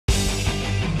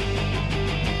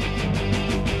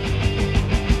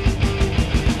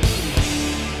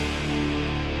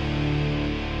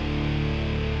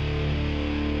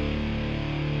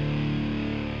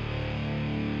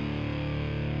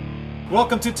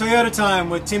Welcome to Toyota Time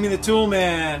with Timmy the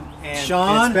Toolman and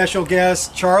Sean, and special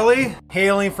guest Charlie,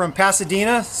 hailing from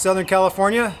Pasadena, Southern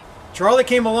California. Charlie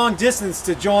came a long distance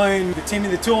to join the Timmy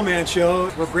the Toolman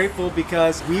show. We're grateful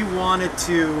because we wanted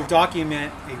to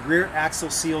document a rear axle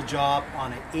seal job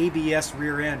on an ABS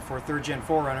rear end for a 3rd Gen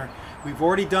 4Runner. We've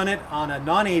already done it on a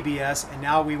non-ABS, and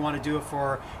now we want to do it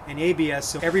for an ABS.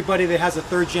 So everybody that has a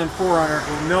 3rd Gen 4Runner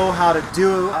will know how to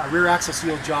do a rear axle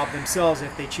seal job themselves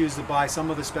if they choose to buy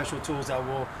some of the special tools that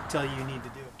we'll tell you need to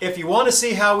do. If you want to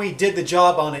see how we did the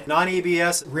job on a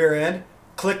non-ABS rear end,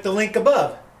 click the link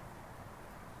above.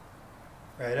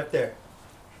 Right up there.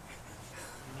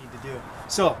 You need to do.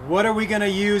 So what are we going to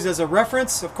use as a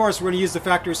reference? Of course, we're going to use the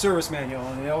factory service manual,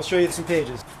 and I'll show you some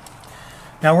pages.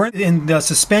 Now we're in the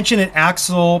suspension and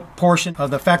axle portion of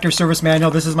the factory service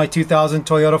manual. This is my 2000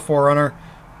 Toyota 4Runner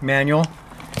manual,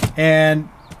 and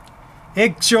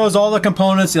it shows all the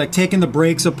components, like taking the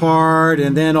brakes apart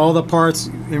and then all the parts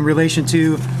in relation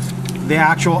to the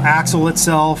actual axle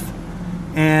itself,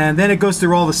 and then it goes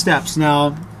through all the steps.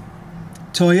 Now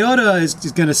Toyota is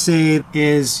going to say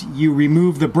is you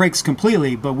remove the brakes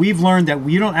completely, but we've learned that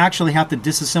you don't actually have to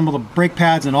disassemble the brake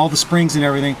pads and all the springs and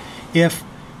everything if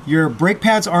your brake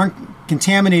pads aren't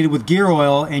contaminated with gear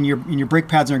oil and your brake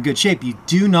pads are in good shape. You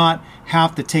do not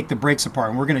have to take the brakes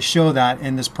apart, and we're going to show that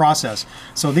in this process.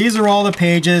 So these are all the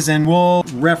pages, and we'll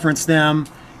reference them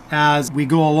as we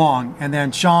go along, and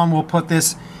then Sean will put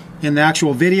this in the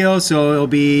actual video, so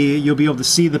you'll be able to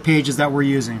see the pages that we're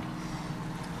using.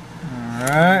 All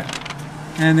right,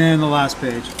 and then the last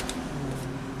page.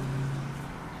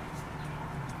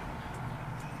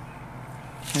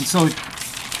 And so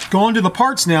going to the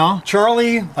parts now,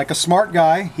 Charlie, like a smart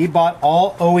guy, he bought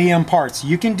all OEM parts.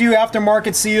 You can do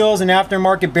aftermarket seals and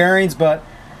aftermarket bearings, but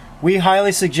we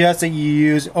highly suggest that you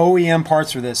use OEM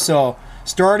parts for this. So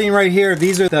starting right here,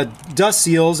 these are the dust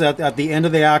seals at the end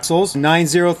of the axles,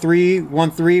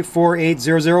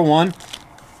 90313480001.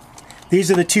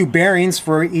 These are the 2 bearings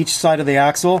for each side of the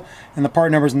axle, and the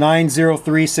part number is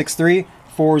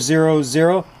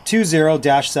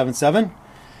 90363400220-77.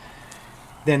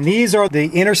 Then these are the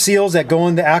inner seals that go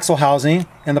in the axle housing,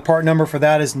 and the part number for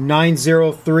that is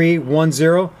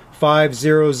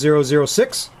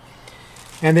 90310500006.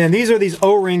 And then these are these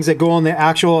O-rings that go on the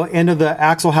actual end of the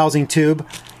axle housing tube,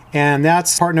 and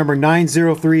that's part number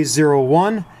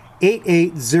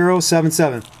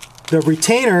 90301888077. The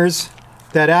retainers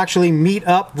that actually meet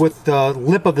up with the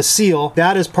lip of the seal,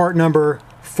 that is part number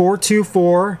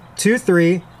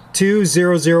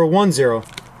 42423200010.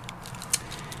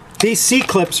 These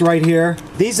C-clips right here,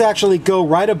 these actually go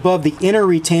right above the inner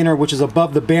retainer, which is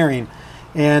above the bearing.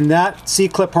 And that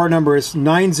C-clip part number is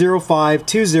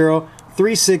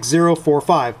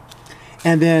 90520360045.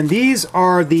 And then these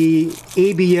are the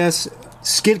ABS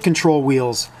skid control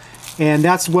wheels. And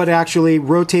that's what actually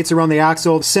rotates around the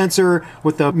axle. The sensor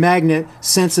with the magnet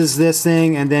senses this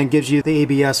thing and then gives you the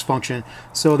ABS function.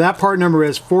 So that part number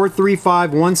is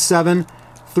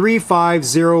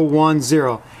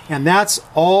 43517355010. And that's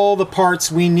all the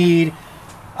parts we need,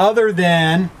 other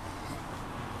than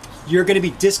you're going to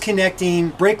be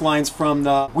disconnecting brake lines from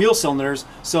the wheel cylinders.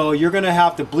 So you're going to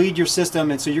have to bleed your system,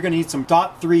 and so you're going to need some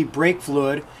 .3 brake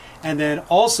fluid. And then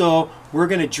also we're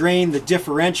going to drain the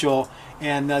differential,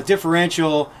 and the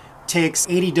differential takes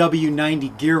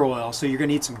 80W90 gear oil. So you're going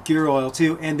to need some gear oil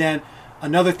too. And then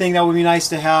another thing that would be nice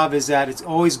to have is that it's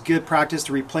always good practice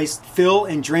to replace fill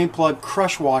and drain plug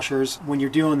crush washers when you're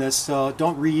doing this. So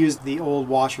don't reuse the old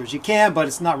washers. You can, but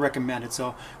it's not recommended.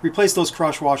 So replace those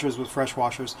crush washers with fresh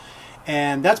washers.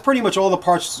 And that's pretty much all the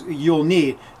parts you'll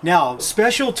need. Now,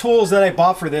 special tools that I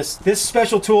bought for this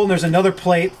special tool, and there's another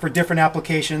plate for different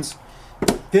applications.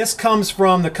 This comes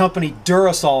from the company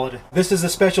Durasolid. This is a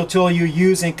special tool you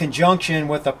use in conjunction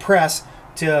with a press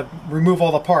to remove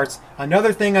all the parts.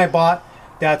 Another thing I bought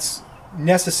that's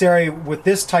necessary with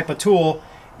this type of tool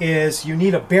is you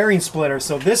need a bearing splitter.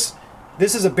 So this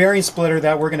is a bearing splitter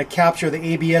that we're going to capture the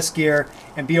ABS gear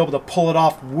and be able to pull it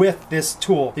off with this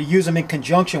tool, to use them in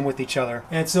conjunction with each other.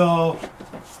 And so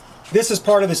this is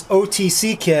part of this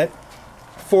OTC kit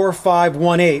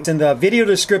 4518. In the video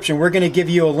description, we're going to give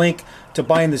you a link to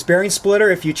buying this bearing splitter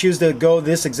if you choose to go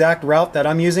this exact route that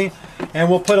I'm using, and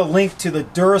we'll put a link to the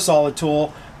Durasolid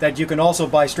tool that you can also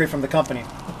buy straight from the company.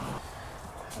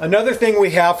 Another thing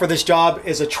we have for this job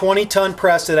is a 20-ton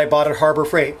press that I bought at Harbor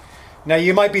Freight. Now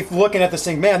you might be looking at this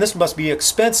thing, man, this must be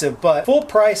expensive, but full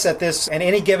price at this, and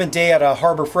any given day at a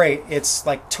Harbor Freight, it's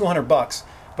like 200 bucks.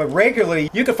 But regularly,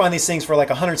 you can find these things for like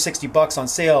 160 bucks on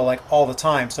sale, like all the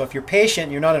time. So if you're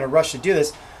patient, you're not in a rush to do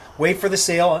this, wait for the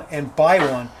sale and buy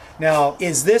one. Now,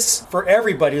 is this for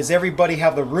everybody? Does everybody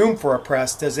have the room for a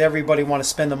press? Does everybody want to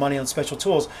spend the money on special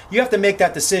tools? You have to make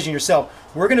that decision yourself.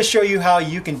 We're going to show you how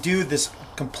you can do this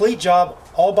complete job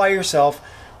all by yourself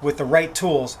with the right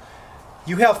tools.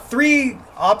 You have three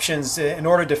options in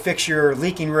order to fix your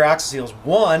leaking rear axle seals.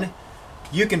 One,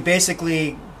 you can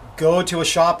basically go to a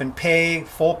shop and pay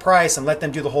full price and let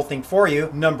them do the whole thing for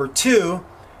you. Number two,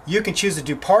 you can choose to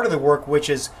do part of the work, which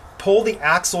is pull the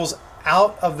axles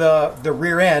out of the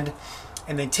rear end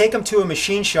and then take them to a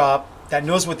machine shop that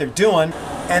knows what they're doing,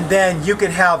 and then you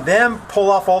can have them pull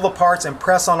off all the parts and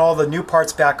press on all the new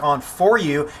parts back on for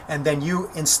you, and then you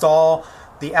install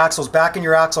the axles back in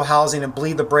your axle housing and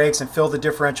bleed the brakes and fill the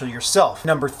differential yourself.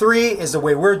 Number three is the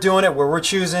way we're doing it, where we're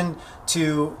choosing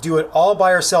to do it all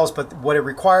by ourselves, but what it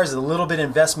requires is a little bit of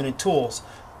investment in tools.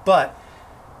 But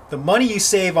the money you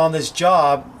save on this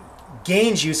job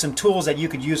gains you some tools that you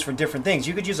could use for different things.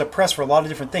 You could use a press for a lot of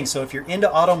different things. So if you're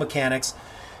into auto mechanics,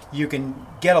 you can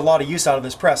get a lot of use out of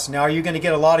this press. Now, are you going to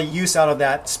get a lot of use out of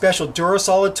that special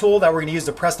Durasolid tool that we're going to use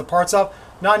to press the parts off?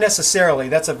 Not necessarily.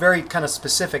 That's a very kind of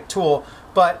specific tool,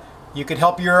 but you could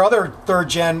help your other third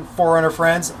gen 4Runner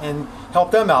friends and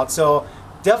help them out. So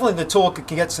definitely the tool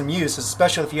can get some use,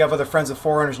 especially if you have other friends with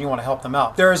 4Runners and you want to help them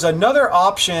out. There's another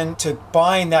option to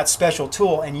buying that special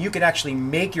tool, and you can actually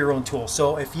make your own tool.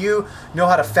 So if you know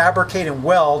how to fabricate and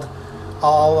weld,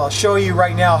 I'll show you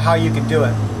right now how you can do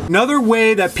it. Another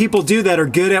way that people do that are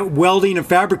good at welding and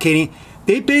fabricating,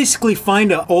 they basically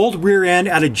find an old rear end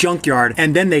at a junkyard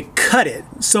and then they cut it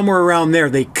somewhere around there.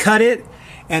 They cut it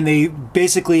and they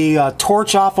basically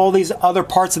torch off all these other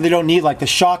parts that they don't need, like the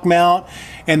shock mount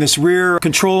and this rear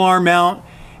control arm mount,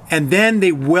 and then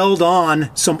they weld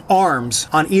on some arms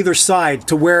on either side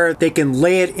to where they can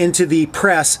lay it into the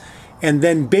press and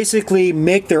then basically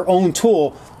make their own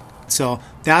tool. So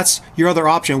that's your other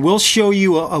option. We'll show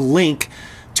you a link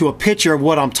to a picture of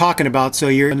what I'm talking about so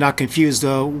you're not confused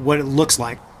what it looks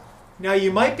like. Now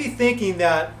you might be thinking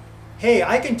that, hey,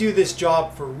 I can do this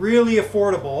job for really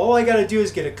affordable. All I got to do is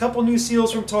get a couple new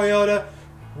seals from Toyota,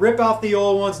 rip out the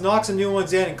old ones, knock some new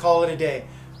ones in, and call it a day.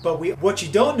 But what you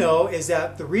don't know is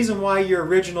that the reason why your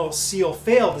original seal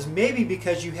failed is maybe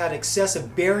because you had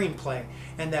excessive bearing play.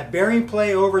 And that bearing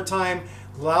play over time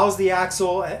allows the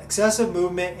axle excessive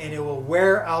movement and it will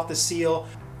wear out the seal.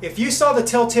 If you saw the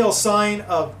telltale sign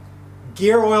of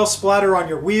gear oil splatter on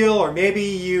your wheel, or maybe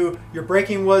your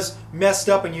braking was messed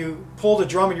up and you pulled a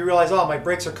drum and you realize, oh, my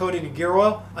brakes are coated in gear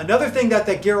oil. Another thing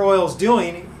that gear oil is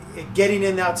doing, getting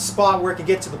in that spot where it can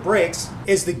get to the brakes,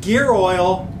 is the gear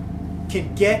oil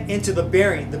can get into the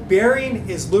bearing. The bearing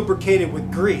is lubricated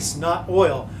with grease, not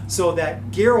oil. So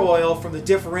that gear oil from the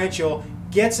differential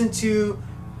gets into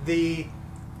the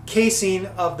casing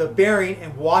of the bearing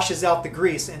and washes out the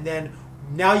grease, and then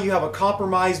now you have a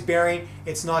compromised bearing.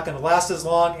 It's not going to last as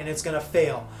long and it's going to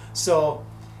fail. So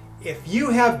if you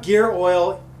have gear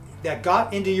oil that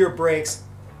got into your brakes,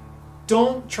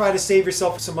 don't try to save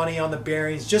yourself some money on the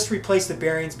bearings. Just replace the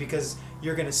bearings, because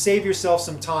you're going to save yourself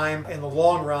some time in the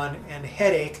long run and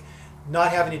headache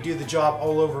not having to do the job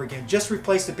all over again. Just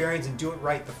replace the bearings and do it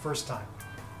right the first time.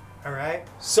 All right.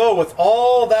 So with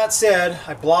all that said,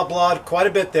 I blah-blahed quite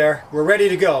a bit there. We're ready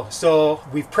to go. So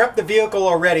we've prepped the vehicle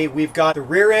already. We've got the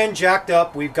rear end jacked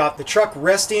up. We've got the truck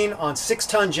resting on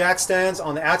 6-ton jack stands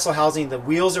on the axle housing. The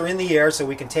wheels are in the air so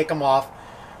we can take them off.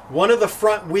 One of the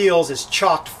front wheels is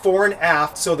chocked fore and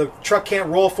aft, so the truck can't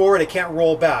roll forward, it can't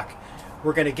roll back.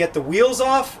 We're going to get the wheels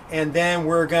off, and then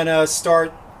we're going to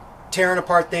start tearing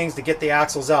apart things to get the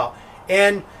axles out.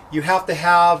 And you have to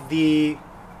have the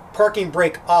parking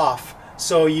brake off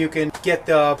so you can get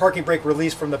the parking brake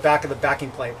released from the back of the backing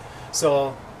plate.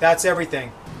 So that's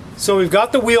everything. So we've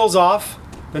got the wheels off.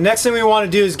 The next thing we want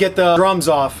to do is get the drums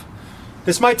off.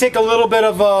 This might take a little bit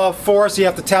of force. You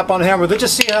have to tap on the hammer. Let's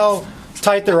just see how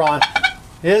tight they're on.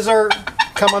 His are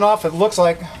coming off, it looks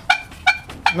like.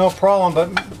 No problem,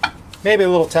 but maybe a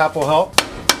little tap will help.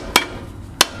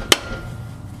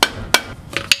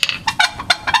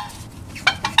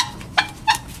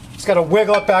 Just got to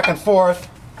wiggle it back and forth.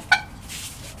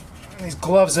 These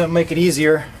gloves don't make it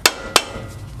easier.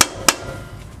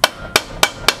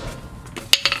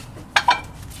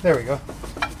 There we go.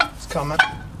 It's coming.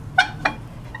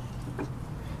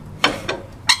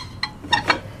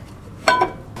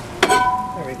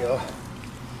 There we go.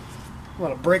 A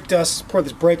lot of brake dust. Pour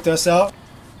this brake dust out.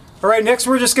 All right, next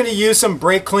we're just going to use some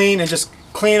brake clean and just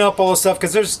clean up all the stuff,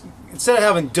 because there's, instead of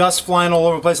having dust flying all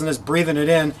over the place and just breathing it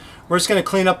in, we're just going to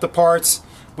clean up the parts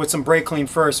with some brake clean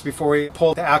first before we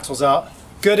pull the axles out.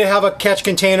 Good to have a catch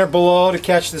container below to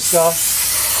catch this stuff.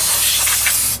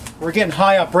 We're getting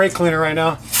high on brake cleaner right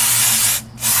now.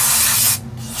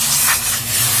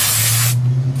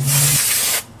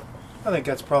 I think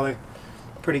that's probably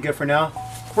pretty good for now.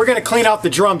 We're gonna clean out the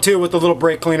drum too with the little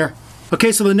brake cleaner.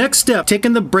 Okay, so the next step,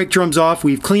 taking the brake drums off,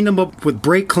 we've cleaned them up with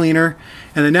brake cleaner,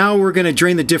 and then now we're gonna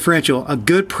drain the differential. A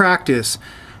good practice,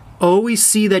 always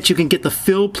see that you can get the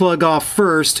fill plug off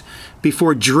first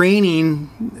before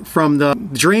draining from the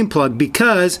drain plug,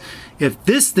 because if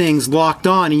this thing's locked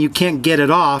on and you can't get it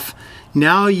off,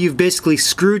 now you've basically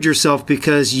screwed yourself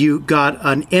because you got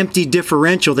an empty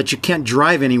differential that you can't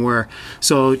drive anywhere.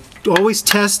 So always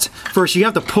test first. You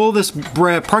have to pull this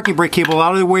parking brake cable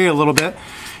out of the way a little bit.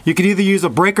 You could either use a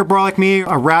breaker bar like me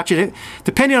or ratchet it,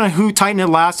 depending on who tightened it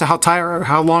last, or how tight or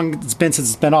how long it's been since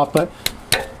it's been off. But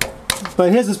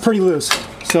his is pretty loose.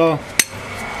 So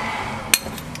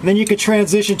then you could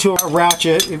transition to a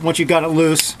ratchet once you got it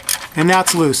loose, and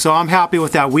that's loose. So I'm happy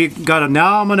with that. We got it.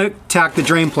 Now I'm going to tack the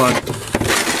drain plug.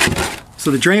 So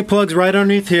the drain plug's right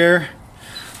underneath here.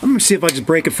 I'm going to see if I just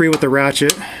break it free with the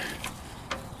ratchet.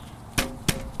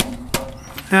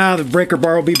 The breaker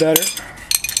bar will be better.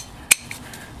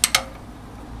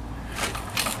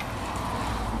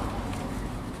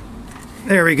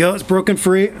 There we go, it's broken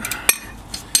free.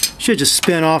 Should just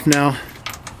spin off now.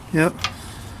 Yep.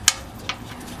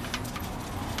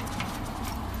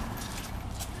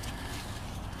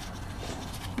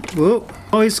 Whoa.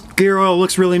 Oh, his gear oil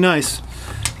looks really nice.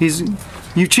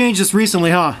 You changed this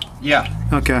recently, huh? Yeah.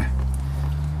 Okay.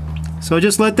 So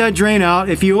just let that drain out.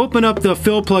 If you open up the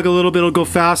fill plug a little bit, it'll go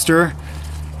faster.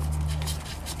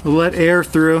 It'll let air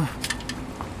through.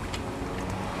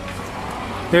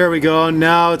 There we go,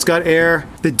 now it's got air.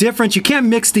 The difference, you can't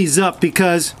mix these up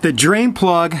because the drain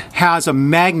plug has a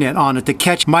magnet on it to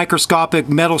catch microscopic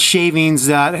metal shavings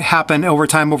that happen over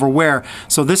time over wear.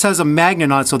 So this has a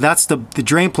magnet on it, so that's the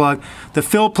drain plug. The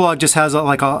fill plug just has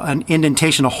an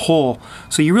indentation, a hole.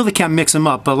 So you really can't mix them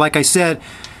up. But like I said,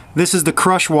 this is the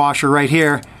crush washer right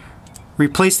here.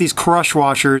 Replace these crush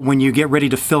washers when you get ready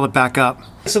to fill it back up.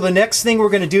 So the next thing we're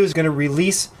gonna do is gonna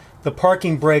release the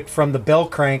parking brake from the bell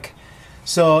crank.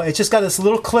 So it's just got this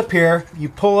little clip here. You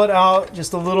pull it out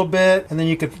just a little bit, and then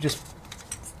you could just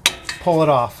pull it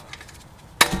off,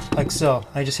 like so.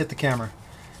 I just hit the camera.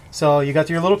 So you got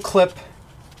your little clip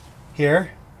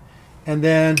here, and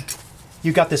then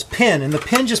you got this pin, and the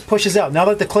pin just pushes out. Now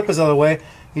that the clip is out of the way,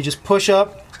 you just push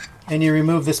up, and you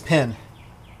remove this pin.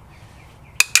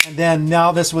 And then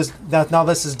now this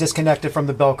is disconnected from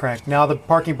the bell crank. Now the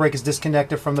parking brake is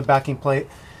disconnected from the backing plate.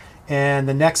 And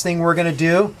the next thing we're going to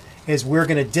do is we're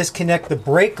going to disconnect the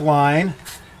brake line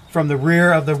from the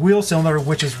rear of the wheel cylinder,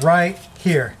 which is right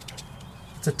here.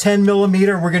 It's a 10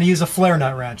 millimeter. We're going to use a flare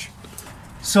nut wrench.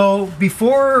 So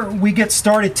before we get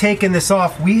started taking this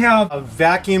off, we have a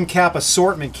vacuum cap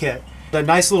assortment kit. The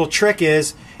nice little trick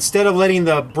is, instead of letting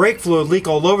the brake fluid leak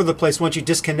all over the place once you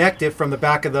disconnect it from the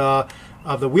back of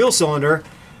the wheel cylinder,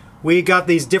 we got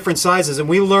these different sizes, and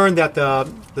we learned that the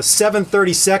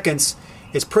 7/32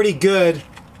 is pretty good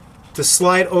to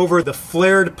slide over the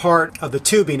flared part of the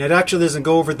tubing. It actually doesn't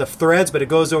go over the threads, but it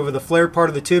goes over the flared part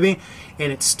of the tubing,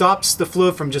 and it stops the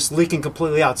fluid from just leaking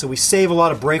completely out. So we save a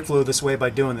lot of brake fluid this way by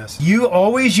doing this. You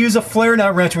always use a flare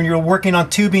nut wrench when you're working on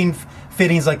tubing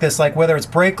fittings like this, like whether it's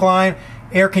brake line,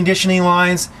 air conditioning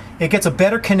lines. It gets a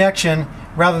better connection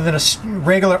rather than a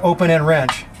regular open-end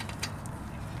wrench.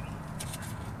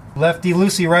 Lefty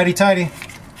loosey, righty tighty.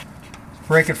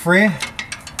 Break it free.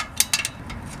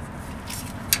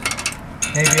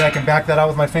 Maybe I can back that out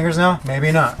with my fingers now.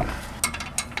 Maybe not.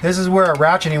 This is where a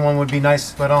ratcheting one would be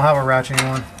nice, but I don't have a ratcheting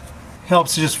one.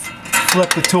 Helps to just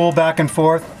flip the tool back and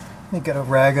forth. Let me get a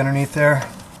rag underneath there.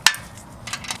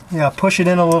 Yeah, push it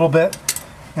in a little bit,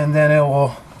 and then it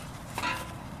will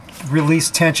release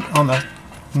tension on the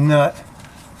nut.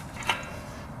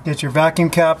 Get your vacuum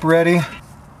cap ready.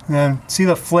 And then see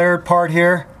the flared part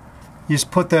here? You just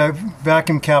put the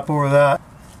vacuum cap over that.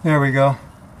 There we go.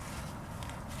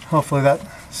 Hopefully that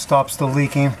stops the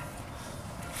leaking.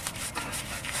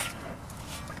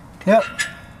 Yep.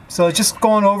 So it's just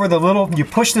going over the little, you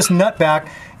push this nut back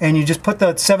and you just put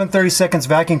the 7/32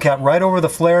 vacuum cap right over the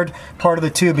flared part of the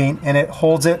tubing, and it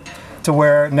holds it to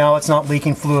where now it's not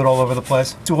leaking fluid all over the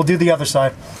place. So we'll do the other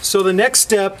side. So the next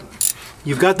step,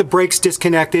 you've got the brakes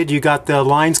disconnected, you got the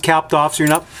lines capped off so you're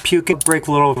not puking brake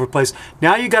fluid all over the place.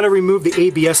 Now you got to remove the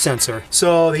ABS sensor.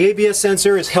 So the ABS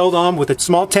sensor is held on with a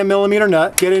small 10 millimeter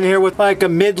nut. Get in here with like a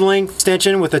mid-length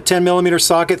extension with a 10 millimeter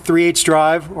socket, 3/8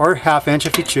 drive, or 1/2 inch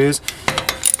if you choose.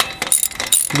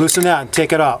 Loosen that and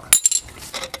take it out.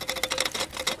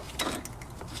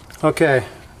 Okay,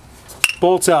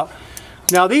 bolts out.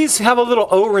 Now these have a little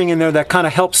O-ring in there that kind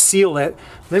of helps seal it.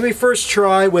 Let me first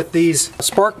try with these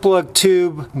spark plug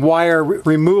tube wire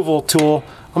removal tool.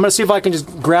 I'm gonna see if I can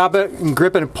just grab it and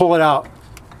grip it and pull it out.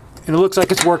 And it looks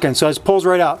like it's working, so it just pulls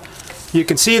right out. You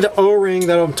can see the O-ring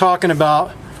that I'm talking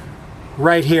about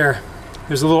right here.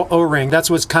 There's a little O-ring. That's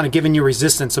what's kind of giving you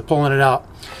resistance to pulling it out.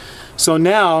 So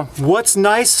now, what's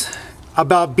nice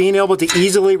about being able to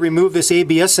easily remove this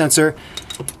ABS sensor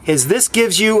is this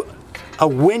gives you a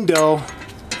window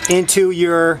into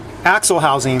your axle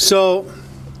housing. So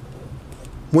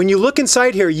when you look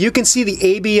inside here, you can see the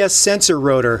ABS sensor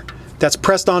rotor that's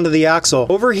pressed onto the axle.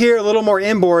 Over here, a little more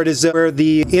inboard, is where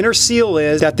the inner seal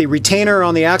is that the retainer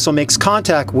on the axle makes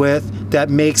contact with, that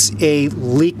makes a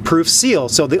leak-proof seal.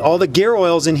 So all the gear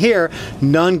oils in here,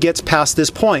 none gets past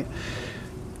this point.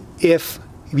 If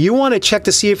you want to check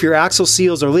to see if your axle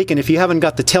seals are leaking, if you haven't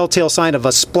got the telltale sign of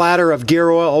a splatter of gear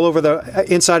oil all over the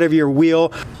inside of your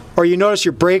wheel, or you notice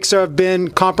your brakes have been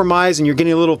compromised and you're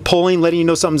getting a little pulling, letting you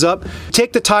know something's up,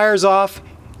 take the tires off,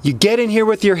 you get in here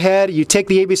with your head, you take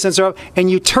the ABS sensor off,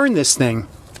 and you turn this thing.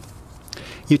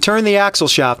 You turn the axle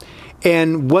shaft.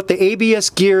 And what the ABS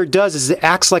gear does is it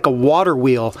acts like a water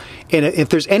wheel. And if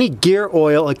there's any gear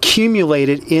oil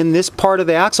accumulated in this part of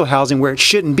the axle housing where it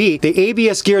shouldn't be, the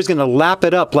ABS gear is going to lap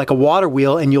it up like a water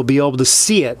wheel and you'll be able to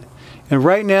see it. And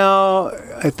right now,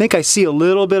 I think I see a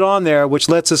little bit on there, which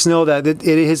lets us know that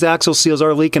his axle seals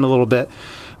are leaking a little bit.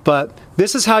 But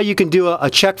this is how you can do a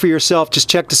check for yourself. Just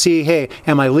check to see, hey,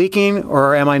 am I leaking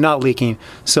or am I not leaking?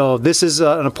 So this is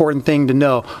an important thing to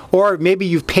know. Or maybe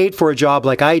you've paid for a job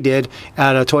like I did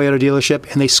at a Toyota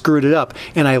dealership and they screwed it up.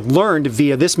 And I learned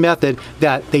via this method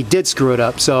that they did screw it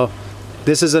up. So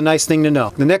this is a nice thing to know.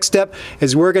 The next step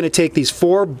is we're going to take these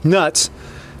 4 nuts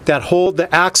that hold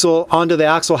the axle onto the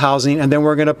axle housing, and then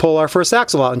we're going to pull our first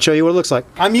axle out and show you what it looks like.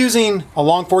 I'm using a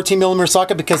long 14mm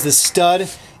socket because the stud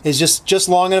is just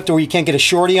long enough to where you can't get a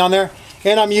shorty on there.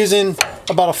 And I'm using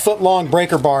about a 1-foot-long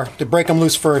breaker bar to break them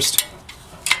loose first.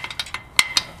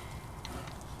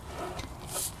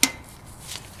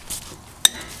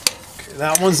 Okay,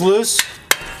 that one's loose.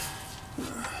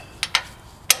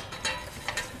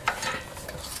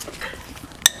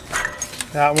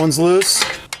 That one's loose.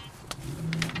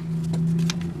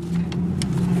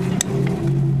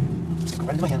 Right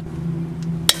into my hand.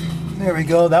 There we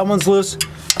go, that one's loose.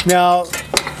 Now,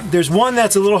 there's one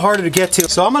that's a little harder to get to.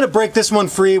 So I'm going to break this one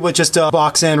free with just a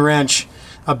box end wrench,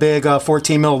 a big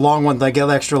 14mm long one that get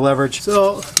extra leverage.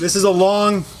 So this is a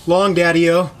long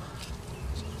daddy-o.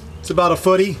 It's about a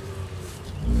footy.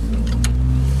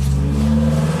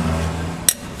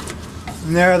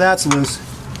 And there, that's loose.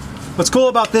 What's cool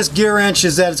about this gear wrench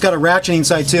is that it's got a ratcheting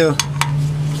side too.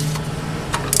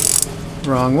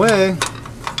 Wrong way.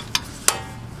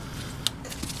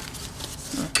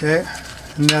 Okay,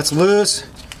 and that's loose.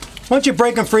 Once you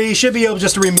break them free, you should be able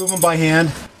just to remove them by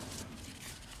hand.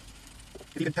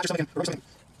 If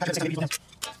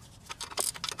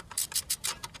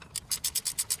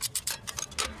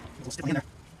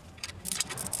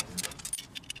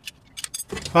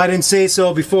I didn't say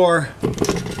so before,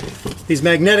 these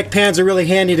magnetic pads are really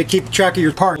handy to keep track of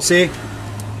your parts. See?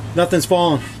 Nothing's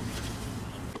falling.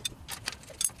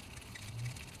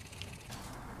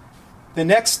 The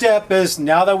next step is,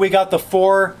 now that we got the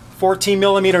 4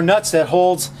 14mm nuts that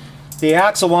holds the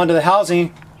axle onto the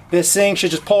housing, this thing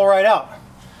should just pull right out.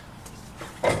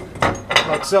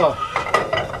 Like so.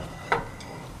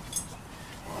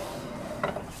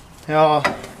 Now,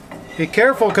 be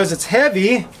careful because it's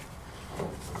heavy.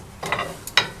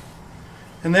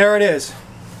 And there it is.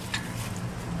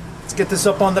 Let's get this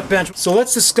up on the bench. So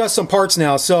let's discuss some parts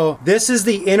now. So this is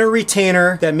the inner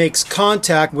retainer that makes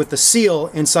contact with the seal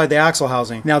inside the axle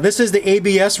housing. Now this is the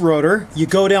ABS rotor. You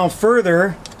go down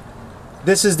further,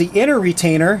 this is the inner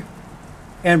retainer,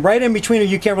 and right in between it,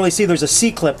 you can't really see, there's a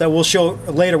C-clip that we'll show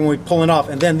later when we pull it off.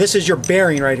 And then this is your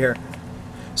bearing right here.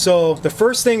 So the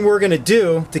first thing we're gonna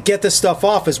do to get this stuff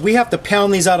off is we have to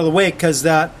pound these out of the way because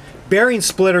that bearing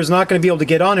splitter is not gonna be able to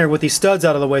get on here with these studs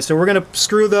out of the way. So we're gonna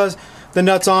screw the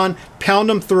nuts on, pound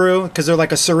them through because they're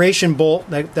like a serration bolt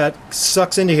that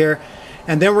sucks into here,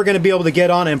 and then we're going to be able to get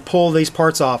on and pull these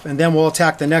parts off, and then we'll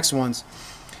attack the next ones.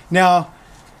 Now,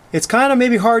 it's kind of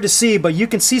maybe hard to see, but you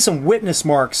can see some witness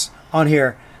marks on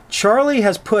here. Charlie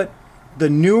has put the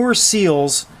newer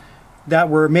seals that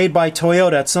were made by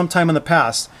Toyota at some time in the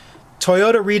past.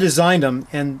 Toyota redesigned them,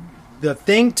 and the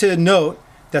thing to note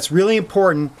that's really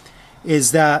important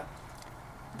is that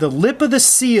the lip of the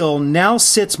seal now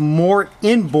sits more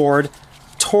inboard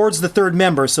towards the third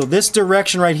member. So this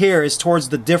direction right here is towards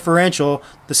the differential,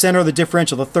 the center of the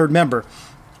differential, the third member.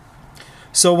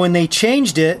 So when they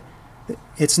changed it,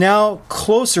 It's now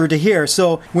closer to here.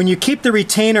 So when you keep the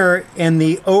retainer in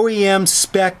the OEM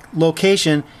spec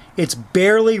location, it's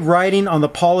barely riding on the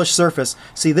polished surface.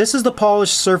 See, this is the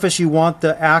polished surface you want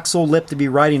the axle lip to be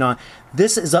riding on.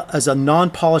 This is a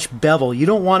non-polished bevel. You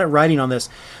don't want it riding on this.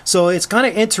 So it's kind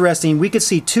of interesting. We could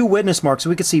see two witness marks.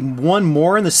 We could see one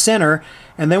more in the center,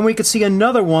 and then we could see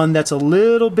another one that's a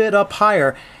little bit up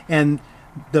higher. And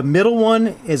the middle one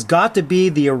has got to be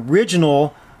the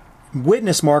original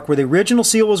witness mark where the original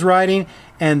seal was riding,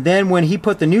 and then when he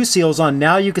put the new seals on,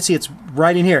 now you can see it's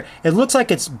riding here. It looks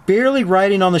like it's barely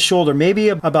riding on the shoulder, maybe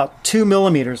about 2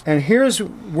 millimeters. And here's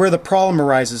where the problem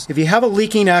arises. If you have a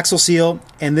leaking axle seal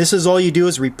and this is all you do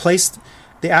is replace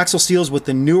the axle seals with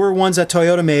the newer ones that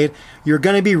Toyota made, you're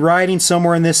going to be riding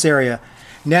somewhere in this area.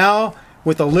 Now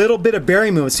with a little bit of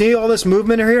bearing movement. See all this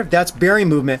movement here? That's bearing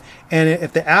movement. And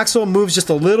if the axle moves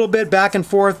just a little bit back and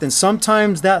forth, then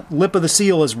sometimes that lip of the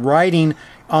seal is riding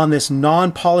on this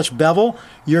non-polished bevel,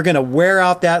 you're going to wear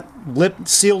out that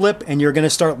seal lip and you're going to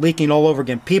start leaking all over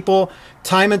again. People,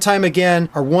 time and time again,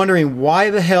 are wondering why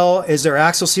the hell is their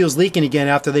axle seals leaking again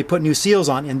after they put new seals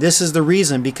on. And this is the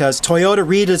reason, because Toyota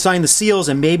redesigned the seals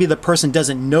and maybe the person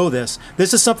doesn't know this.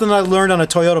 This is something that I learned on a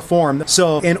Toyota forum.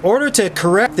 So in order to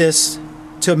correct this,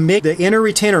 to make the inner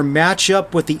retainer match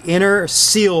up with the inner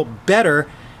seal better,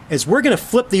 is we're going to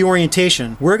flip the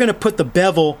orientation. We're going to put the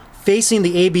bevel facing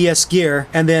the ABS gear,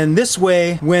 and then this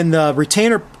way when the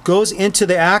retainer goes into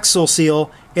the axle seal,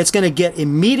 it's going to get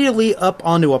immediately up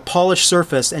onto a polished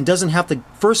surface and doesn't have to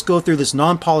first go through this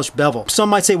non-polished bevel. Some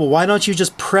might say, well, why don't you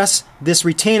just press this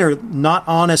retainer not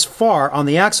on as far on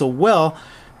the axle? Well,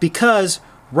 because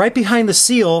right behind the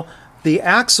seal, the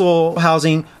axle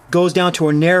housing goes down to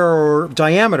a narrower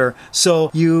diameter, so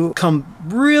you come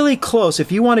really close. If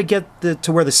you want to get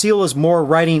to where the seal is more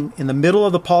riding in the middle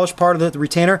of the polished part of the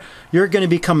retainer, you're going to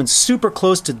be coming super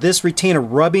close to this retainer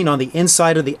rubbing on the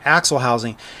inside of the axle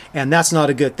housing, and that's not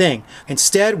a good thing.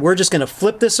 Instead, we're just going to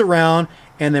flip this around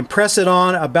and then press it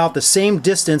on about the same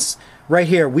distance right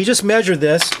here. We just measured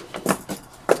this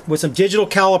with some digital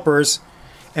calipers,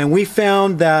 and we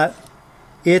found that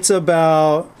it's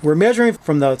about, we're measuring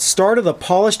from the start of the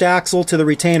polished axle to the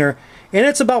retainer, and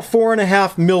it's about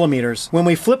 4.5 millimeters. When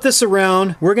we flip this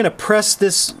around, we're going to press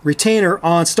this retainer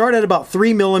on, start at about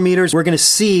 3 millimeters. We're going to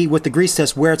see with the grease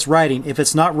test where it's riding. If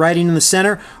it's not riding in the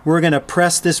center, we're going to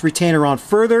press this retainer on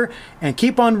further and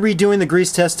keep on redoing the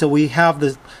grease test till we have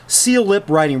the seal lip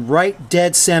riding right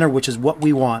dead center, which is what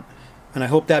we want. And I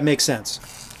hope that makes sense.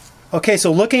 Okay,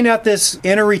 so looking at this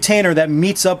inner retainer that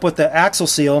meets up with the axle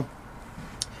seal,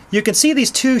 you can see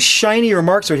these two shinier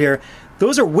marks right here.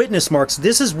 Those are witness marks.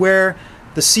 This is where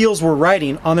the seals were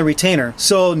riding on the retainer.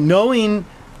 So knowing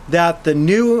that the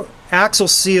new axle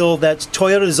seal that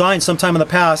Toyota designed sometime in the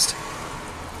past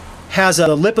has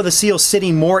a lip of the seal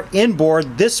sitting more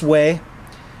inboard this way,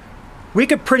 we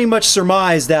could pretty much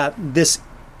surmise that this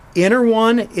inner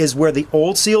one is where the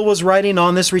old seal was riding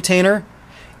on this retainer,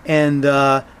 and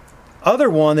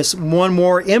other one, this one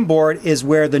more inboard, is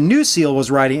where the new seal was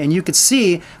riding. And you can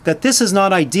see that this is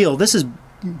not ideal. This is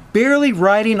barely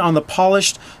riding on the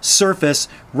polished surface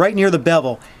right near the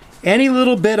bevel. Any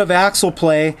little bit of axle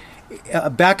play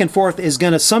back and forth is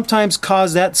going to sometimes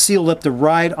cause that seal lip to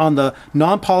ride on the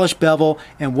non-polished bevel,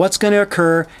 and what's going to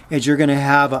occur is you're going to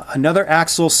have another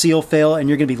axle seal fail and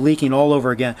you're going to be leaking all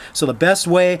over again. So the best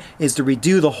way is to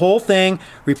redo the whole thing,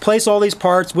 replace all these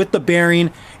parts with the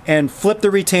bearing, and flip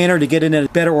the retainer to get it in a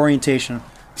better orientation.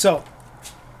 So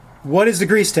what is the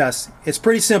grease test? It's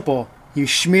pretty simple. You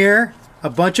smear a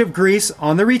bunch of grease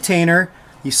on the retainer,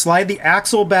 you slide the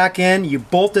axle back in, you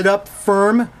bolt it up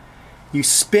firm, you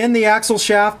spin the axle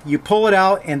shaft, you pull it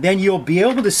out, and then you'll be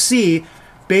able to see,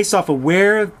 based off of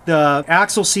where the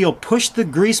axle seal pushed the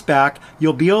grease back,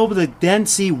 you'll be able to then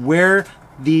see where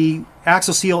the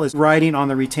axle seal is riding on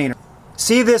the retainer.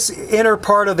 See this inner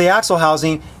part of the axle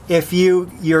housing? If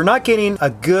you're not getting a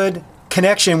good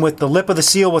connection with the lip of the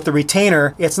seal with the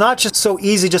retainer, it's not just so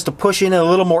easy just to push in a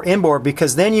little more inboard,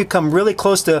 because then you come really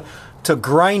close to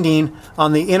grinding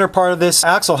on the inner part of this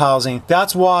axle housing.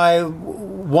 That's why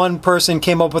one person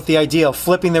came up with the idea of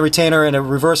flipping the retainer in a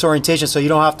reverse orientation so you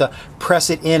don't have to press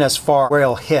it in as far where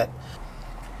it'll hit.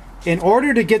 In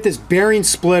order to get this bearing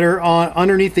splitter on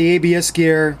underneath the ABS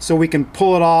gear so we can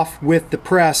pull it off with the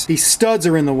press, these studs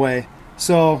are in the way.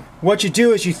 So what you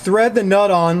do is you thread the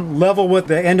nut on level with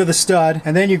the end of the stud,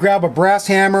 and then you grab a brass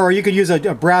hammer, or you could use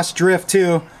a brass drift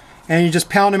too, and you just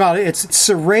pound them out. It's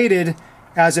serrated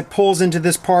as it pulls into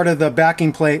this part of the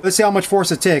backing plate. Let's see how much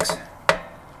force it takes.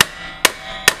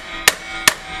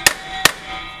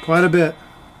 Quite a bit.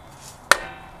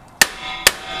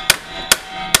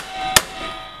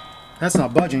 That's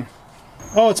not budging.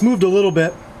 Oh, it's moved a little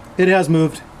bit. It has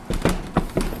moved.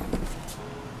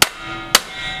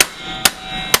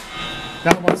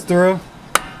 That one's through.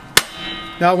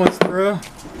 That one's through.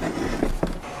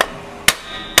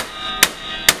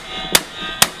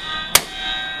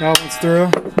 That one's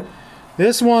through.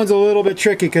 This one's a little bit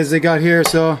tricky because they got here,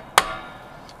 so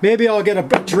maybe I'll get a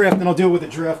drift and I'll do it with a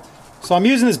drift. So I'm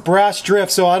using this brass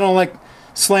drift so I don't like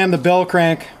slam the bell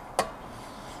crank.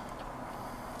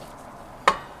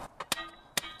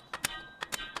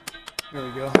 There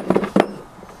we go.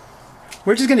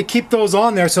 We're just going to keep those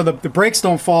on there so the brakes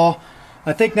don't fall.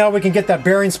 I think now we can get that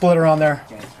bearing splitter on there.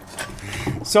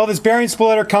 So this bearing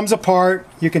splitter comes apart.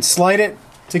 You can slide it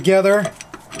together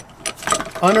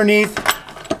underneath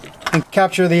and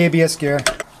capture the ABS gear.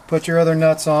 Put your other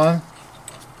nuts on.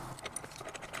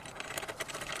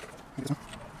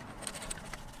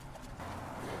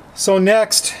 So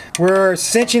next, we're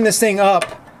cinching this thing up,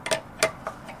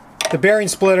 the bearing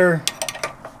splitter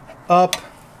up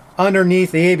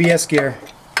underneath the ABS gear.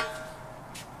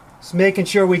 Just making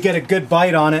sure we get a good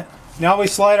bite on it. Now we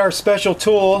slide our special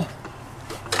tool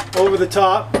over the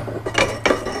top.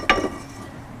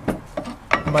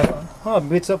 Oh, it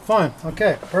beats up fine.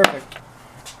 Okay, perfect.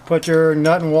 Put your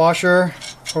nut and washer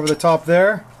over the top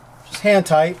there. Just hand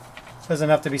tight. Doesn't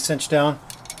have to be cinched down.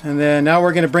 And then now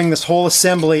we're going to bring this whole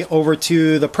assembly over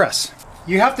to the press.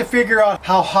 You have to figure out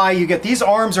how high you get. These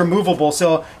arms are movable,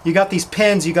 so you got these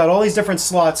pins, you got all these different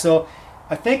slots. So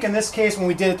I think in this case, when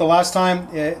we did it the last time,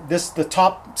 the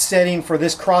top setting for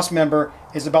this cross member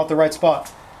is about the right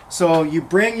spot. So you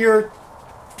bring your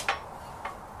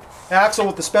axle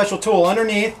with the special tool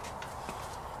underneath,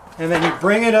 and then you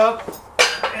bring it up,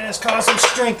 and it's causing some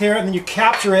strength here, and then you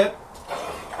capture it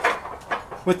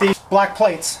with these black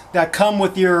plates that come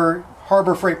with your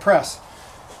Harbor Freight press.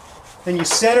 Then you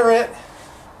center it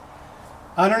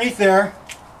underneath there.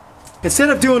 Instead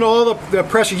of doing all the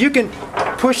pressure, you can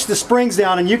push the springs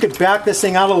down and you could back this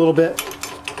thing out a little bit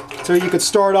so you could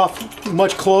start off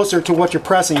much closer to what you're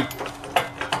pressing.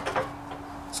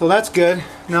 So that's good.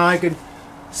 Now I could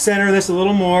center this a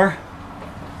little more.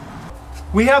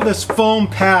 We have this foam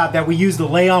pad that we use to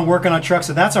lay on working on trucks,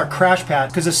 so that's our crash pad,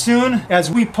 because as soon as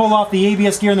we pull off the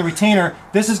ABS gear and the retainer,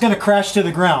 this is going to crash to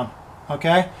the ground,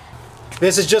 okay?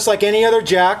 This is just like any other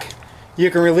jack.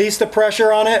 You can release the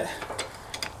pressure on it,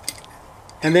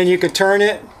 and then you can turn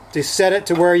it to set it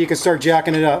to where you can start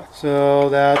jacking it up. So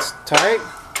that's tight.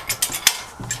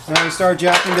 Now you start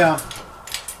jacking down.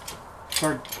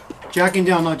 Start jacking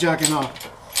down, not jacking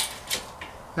off.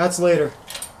 That's later.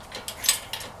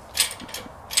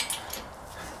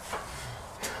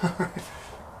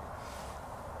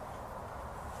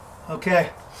 Okay.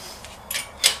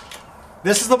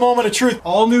 This is the moment of truth.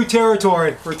 All new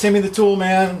territory for Timmy the Tool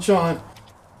Man and Sean.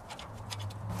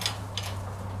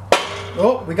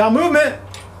 Oh, we got movement.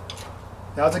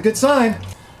 That's a good sign.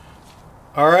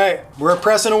 All right, we're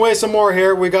pressing away some more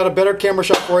here. We got a better camera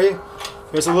shot for you.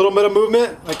 There's a little bit of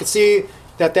movement. I can see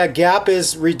that gap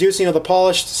is reducing of the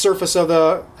polished surface of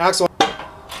the axle.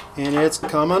 And it's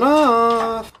coming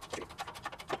off.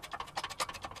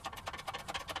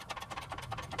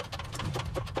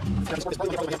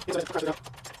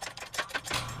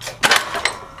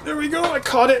 There we go, I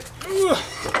caught it.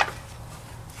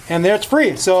 And there it's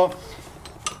free. So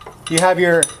you have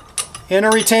your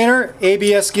inner retainer,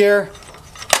 ABS gear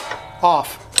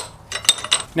off.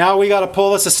 Now we got to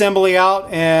pull this assembly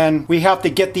out and we have to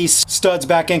get these studs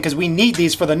back in because we need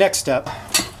these for the next step.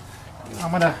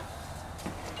 I'm gonna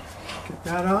get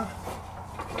that on,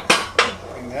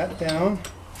 bring that down.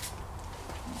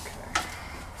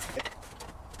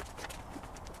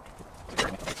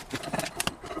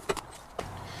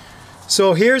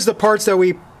 So here's the parts that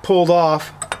we pulled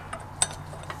off.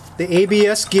 The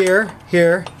ABS gear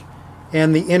here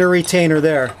and the inner retainer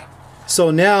there. So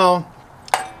now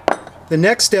the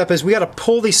next step is we got to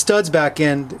pull these studs back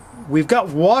in. We've got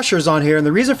washers on here, and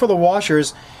the reason for the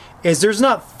washers is there's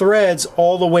not threads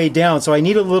all the way down, so I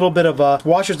need a little bit of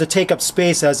washers to take up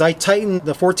space as I tighten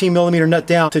the 14mm nut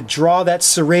down to draw that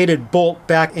serrated bolt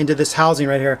back into this housing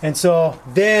right here. And so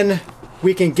then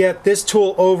we can get this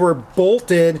tool over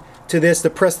bolted to this to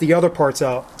press the other parts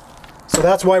out. So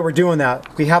that's why we're doing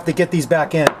that. We have to get these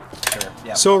back in. Sure,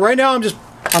 yeah. So right now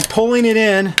I'm pulling it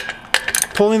in,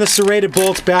 pulling the serrated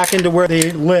bolts back into where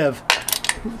they live.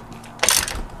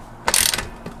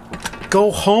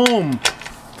 Go home.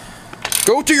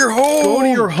 Go to your home. Go to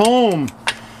your home.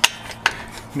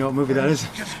 You know what movie that is?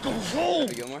 Just go home.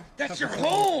 That's your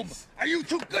home. Are you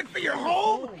too good for your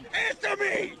home? Answer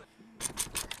me.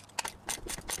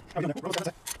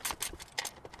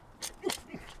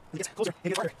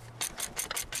 Closer.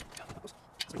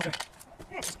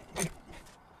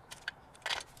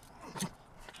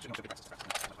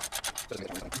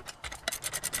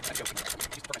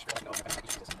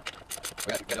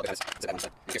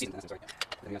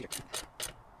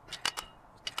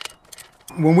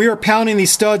 When we were pounding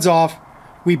these studs off,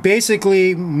 we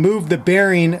basically moved the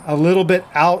bearing a little bit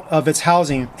out of its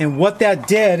housing. And what that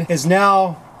did is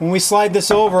now, when we slide this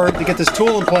over to get this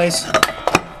tool in place,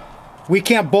 we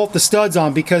can't bolt the studs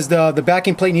on because the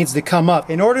backing plate needs to come up.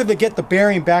 In order to get the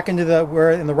bearing back into the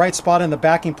right spot in the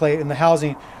backing plate in the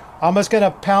housing, I'm just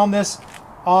gonna pound this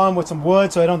on with some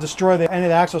wood so I don't destroy the end of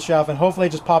the axle shaft, and hopefully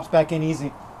it just pops back in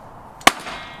easy.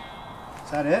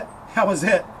 Is that it? That was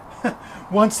it.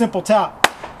 One simple tap.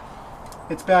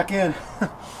 It's back in.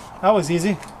 That was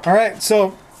easy. All right,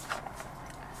 so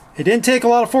it didn't take a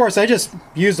lot of force. I just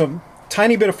used a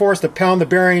tiny bit of force to pound the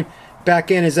bearing back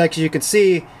in. As actually you can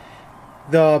see,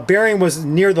 the bearing was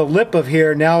near the lip of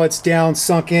here. Now it's down,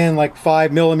 sunk in like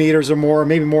 5 millimeters or more,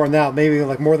 maybe more than that, maybe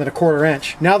like more than a 1/4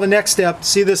 inch. Now the next step,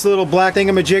 see this little black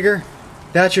thingamajigger?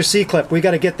 That's your C-clip. We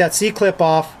got to get that C-clip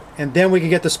off, and then we can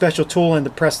get the special tool in to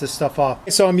press this stuff off.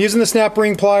 So I'm using the snap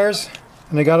ring pliers,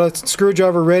 and I got a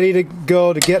screwdriver ready to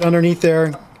go to get underneath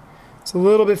there. It's a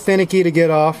little bit finicky to get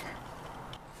off.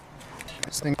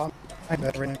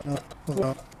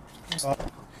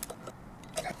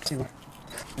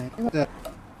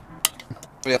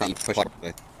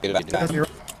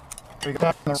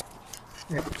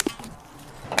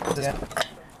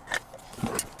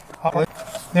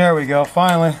 There we go,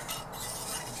 finally.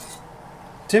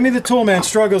 Timmy the Toolman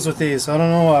struggles with these. I don't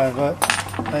know why, but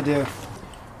I do.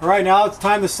 Alright, now it's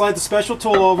time to slide the special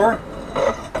tool over.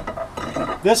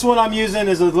 This one I'm using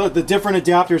is the different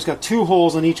adapter. It's got 2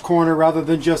 holes in each corner rather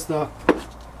than just the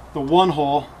 1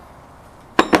 hole.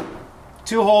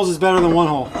 2 holes is better than 1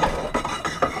 hole.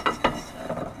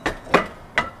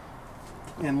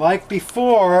 And like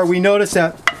before, we noticed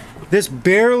that this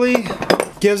barely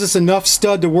gives us enough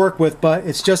stud to work with, but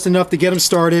it's just enough to get them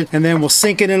started, and then we'll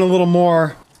sink it in a little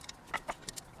more.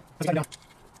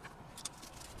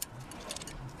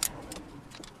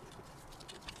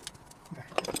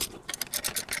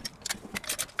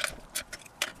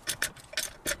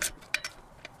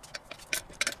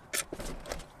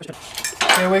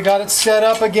 Okay, we got it set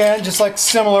up again, just like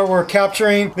similar. We're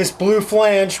capturing this blue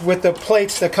flange with the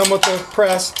plates that come with the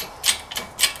press.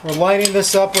 We're lining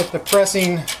this up with the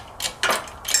pressing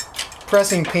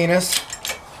penis,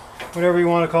 whatever you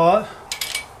want to call it.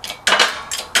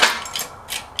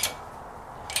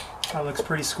 That looks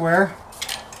pretty square.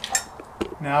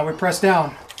 Now we press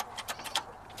down.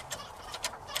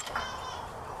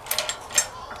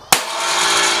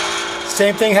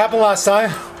 Same thing happened last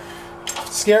time.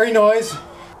 Scary noise.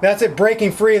 That's it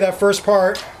breaking free, that first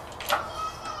part.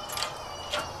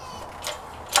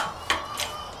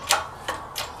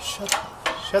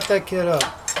 Shut that kid up.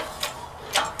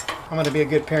 I'm going to be a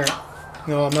good parent.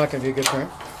 No, I'm not going to be a good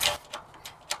parent.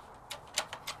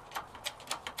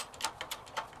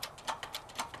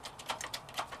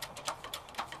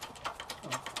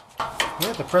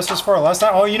 Yeah, the press was far last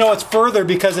time. Oh, you know it's further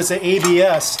because it's an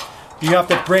ABS. You have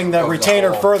to bring the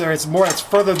retainer further. It's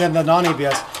further than the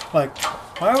non-ABS. Like,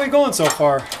 why are we going so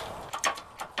far?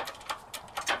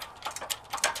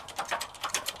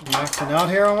 Maxing out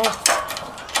here almost.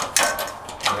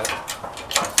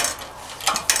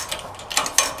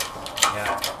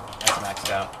 That's maxed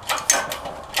out.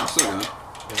 It's still going. Is it?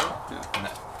 Yeah. And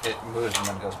it moves and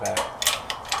then goes back.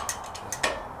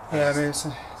 Yeah, maybe it's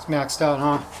maxed out,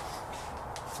 huh?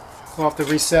 We'll have to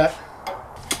reset.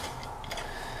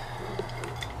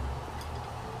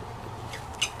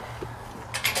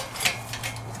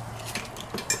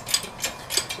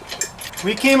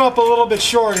 We came up a little bit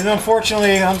short, and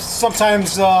unfortunately, I'm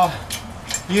sometimes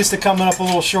used to coming up a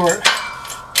little short.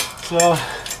 So.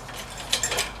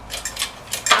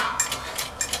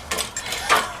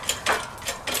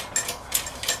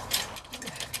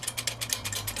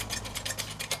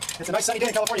 It's a nice sunny day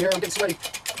in California here. I'm getting sweaty.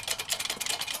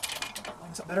 Line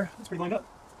this up better. That's pretty lined up.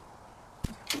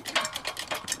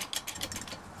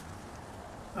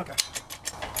 Okay.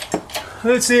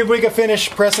 Let's see if we can finish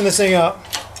pressing this thing up.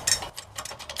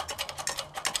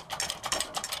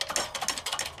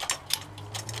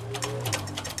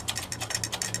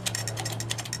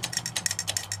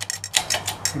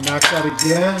 Max that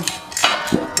again.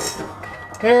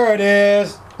 There it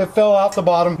is. It fell out the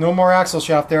bottom. No more axle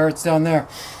shaft there. It's down there.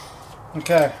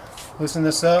 Okay. Loosen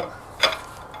this up.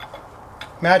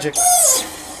 Magic.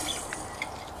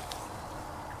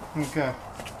 Okay.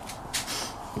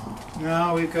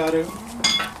 Now we've got to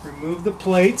remove the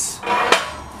plates.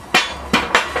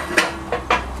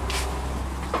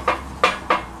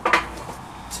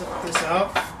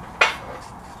 out.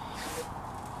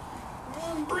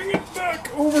 And bring it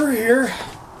back over here.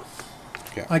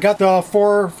 Okay. I got the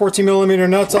 14mm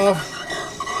nuts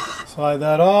off. Slide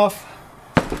that off.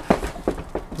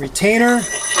 Retainer.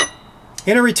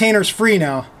 Inner retainer's free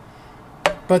now,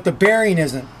 but the bearing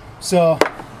isn't. So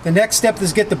the next step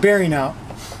is get the bearing out.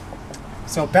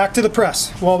 So back to the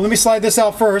press. Well, let me slide this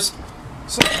out first.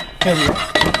 So, there we go.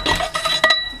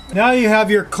 Now you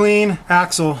have your clean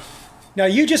axle. Now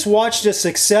you just watched us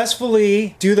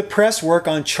successfully do the press work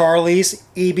on Charlie's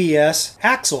ABS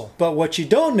axle. But what you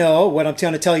don't know, what I'm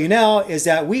going to tell you now, is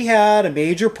that we had a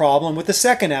major problem with the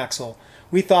second axle.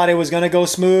 We thought it was going to go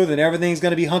smooth and everything's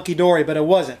going to be hunky-dory, but it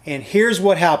wasn't. And here's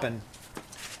what happened.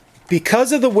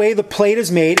 Because of the way the plate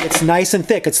is made, it's nice and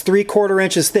thick. It's 3/4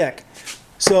 inches thick.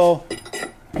 So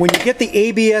when you get the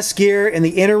ABS gear and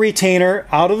the inner retainer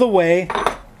out of the way,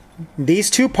 these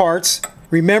two parts,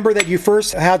 remember that you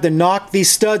first had to knock these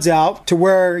studs out to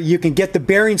where you can get the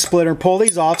bearing splitter and pull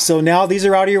these off. So now these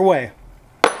are out of your way.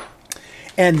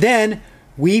 And then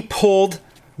we pulled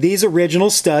these original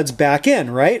studs back in,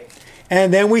 right?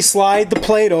 And then we slide the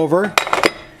plate over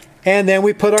and then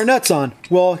we put our nuts on.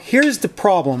 Well, here's the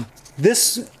problem.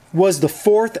 This was the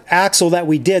 4th axle that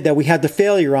we did that we had the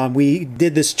failure on. We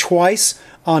did this twice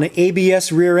on an ABS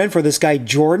rear end for this guy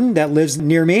Jordan that lives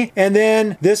near me. And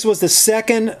then this was the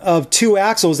second of 2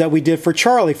 axles that we did for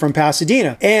Charlie from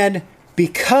Pasadena. And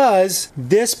because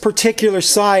this particular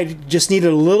side just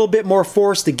needed a little bit more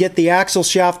force to get the axle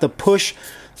shaft to push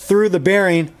through the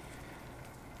bearing,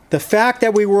 the fact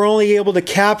that we were only able to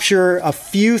capture a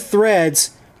few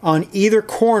threads on either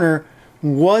corner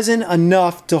wasn't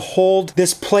enough to hold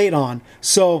this plate on.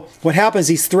 So what happens,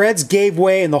 these threads gave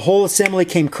way and the whole assembly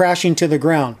came crashing to the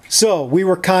ground. So we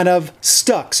were kind of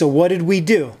stuck. So what did we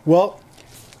do? Well,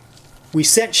 we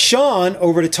sent Sean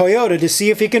over to Toyota to see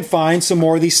if he can find some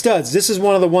more of these studs. This is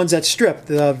one of the ones that stripped,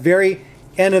 the very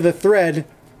end of the thread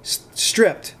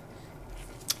stripped.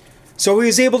 So we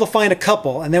was able to find a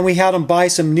couple, and then we had him buy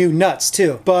some new nuts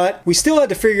too. But we still had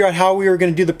to figure out how we were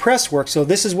going to do the press work. So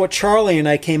this is what Charlie and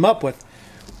I came up with.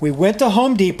 We went to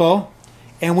Home Depot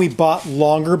and we bought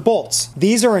longer bolts.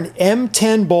 These are an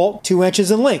M10 bolt, 2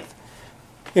 inches in length.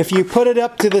 If you put it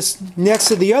up to this next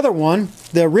to the other one,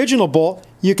 the original bolt,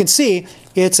 you can see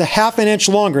it's a 1/2 inch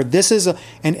longer. This is an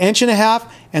 1.5 inches,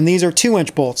 and these are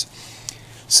 2-inch bolts.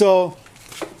 So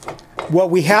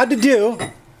what we had to do,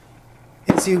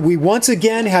 see, we once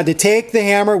again had to take the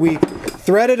hammer, we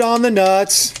threaded on the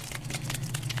nuts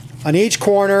on each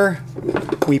corner,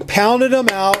 we pounded them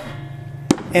out,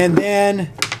 and then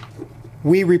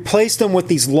we replaced them with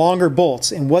these longer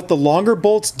bolts. And what the longer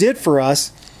bolts did for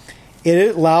us,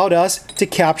 it allowed us to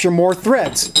capture more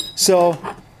threads. So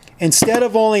instead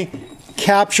of only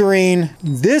capturing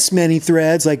this many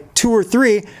threads, like 2 or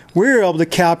 3, we were able to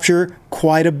capture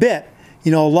quite a bit,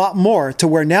 you know, a lot more, to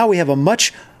where now we have a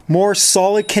much more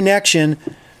solid connection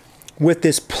with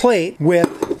this plate,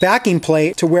 with backing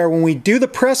plate, to where when we do the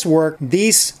press work,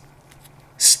 these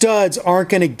studs aren't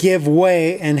going to give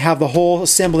way and have the whole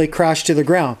assembly crash to the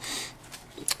ground.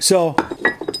 So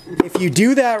if you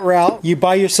do that route, you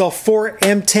buy yourself 4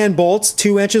 M10 bolts,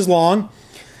 2 inches long.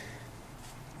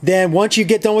 Then once you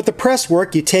get done with the press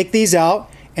work, you take these out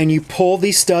and you pull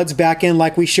these studs back in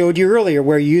like we showed you earlier,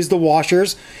 where you use the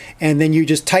washers and then you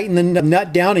just tighten the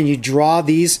nut down and you draw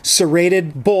these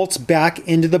serrated bolts back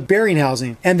into the bearing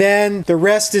housing. And then the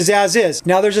rest is as is.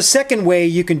 Now there's a second way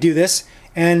you can do this.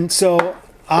 And so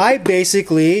I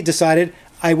basically decided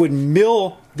I would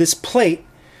mill this plate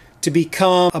to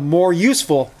become more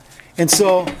useful. And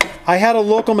so I had a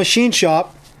local machine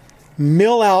shop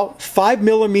mill out 5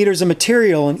 millimeters of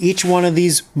material in each one of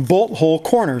these bolt hole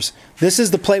corners. This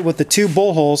is the plate with the 2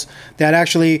 bolt holes that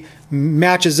actually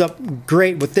matches up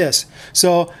great with this.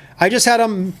 So I just had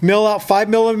them mill out 5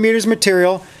 millimeters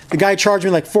material. The guy charged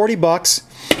me like 40 bucks.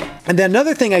 And then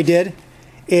another thing I did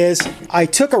is I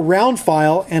took a round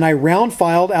file and I round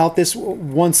filed out this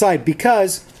one side,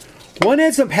 because what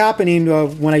ends up happening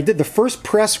when I did the first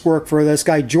press work for this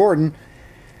guy Jordan,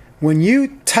 when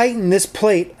you tighten this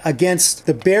plate against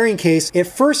the bearing case, it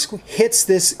first hits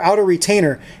this outer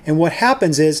retainer, and what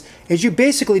happens is you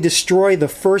basically destroy the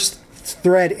first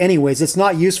thread anyways. It's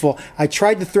not useful. I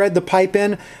tried to thread the pipe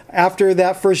in after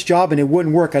that first job and it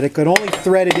wouldn't work. I could only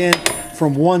thread it in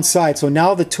from one side. So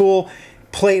now the tool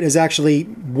plate is actually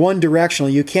one directional.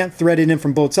 You can't thread it in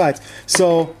from both sides.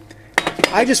 So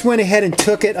I just went ahead and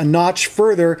took it a notch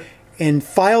further and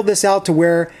filed this out to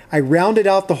where I rounded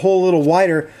out the hole a little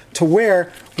wider, to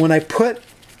where when I put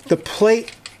the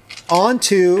plate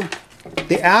onto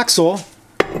the axle,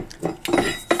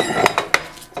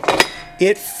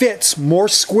 it fits more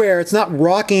square. It's not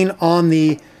rocking on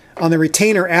the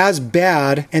retainer as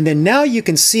bad. And then now you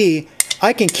can see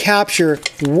I can capture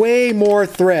way more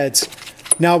threads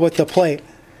now with the plate.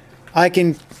 I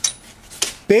can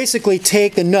basically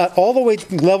take the nut all the way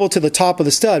level to the top of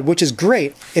the stud, which is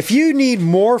great. If you need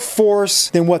more force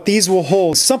than what these will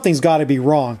hold, something's got to be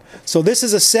wrong. So this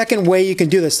is a second way you can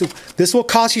do this. This will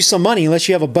cost you some money unless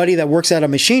you have a buddy that works at a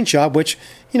machine shop, which,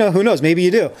 you know, who knows, maybe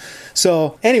you do.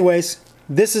 So anyways,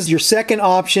 this is your second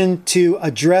option to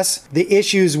address the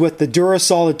issues with the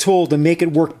DuraSolid tool to make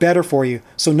it work better for you.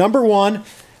 So number one,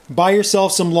 buy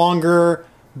yourself some longer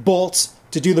bolts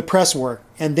to do the press work.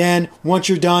 And then once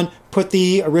you're done, put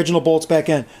the original bolts back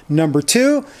in. Number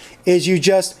two is you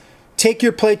just take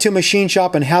your plate to a machine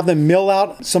shop and have them mill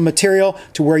out some material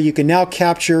to where you can now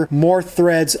capture more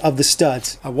threads of the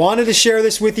studs. I wanted to share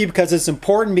this with you because it's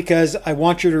important, because I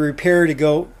want your repair to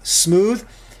go smooth.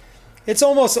 It's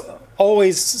almost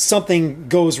always something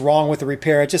goes wrong with the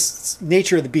repair. It's just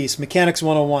nature of the beast, mechanics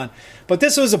 101. But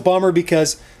this was a bummer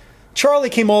because Charlie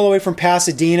came all the way from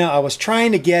Pasadena. I was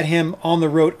trying to get him on the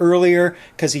road earlier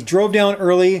because he drove down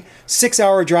early,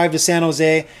 6-hour drive to San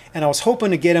Jose, and I was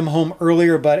hoping to get him home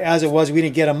earlier, but as it was, we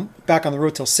didn't get him back on the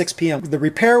road till 6 p.m. The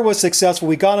repair was successful.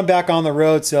 We got him back on the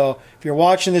road, so if you're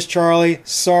watching this, Charlie,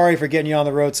 sorry for getting you on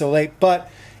the road so late,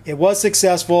 but it was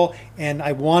successful, and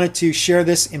I wanted to share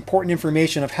this important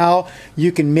information of how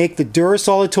you can make the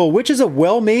DuraSolid tool, which is a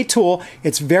well-made tool.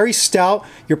 It's very stout.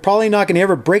 You're probably not going to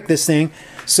ever break this thing.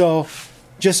 So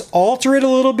just alter it a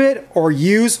little bit or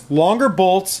use longer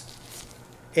bolts,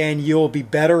 and you'll be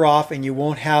better off, and you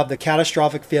won't have the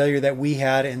catastrophic failure that we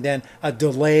had and then a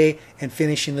delay in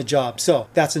finishing the job. So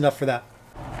that's enough for that.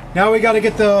 Now we got to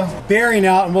get the bearing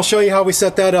out, and we'll show you how we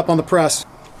set that up on the press.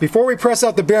 Before we press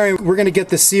out the bearing, we're going to get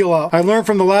the seal out. I learned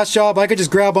from the last job I could just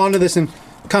grab onto this and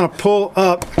kind of pull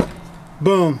up.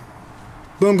 Boom.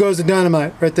 Boom goes the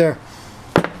dynamite right there.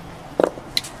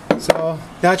 So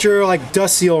that's your like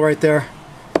dust seal right there.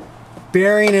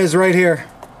 Bearing is right here.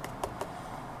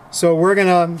 So we're going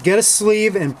to get a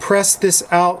sleeve and press this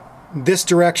out this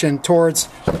direction towards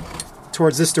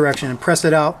this direction, and press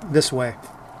it out this way.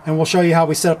 And we'll show you how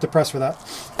we set up the press for that.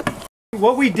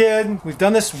 What we did, we've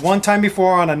done this one time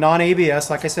before on a non-ABS,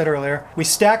 like I said earlier. We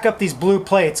stack up these blue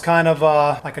plates, kind of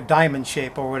like a diamond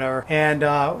shape or whatever.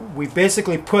 And we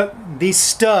basically put these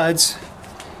studs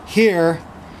here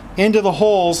into the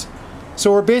holes.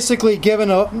 So we're basically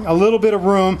given a little bit of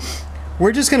room.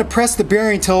 We're just going to press the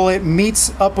bearing until it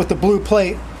meets up with the blue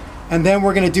plate. And then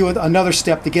we're going to do another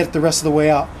step to get it the rest of the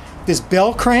way out. This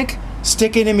bell crank,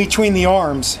 stick it in between the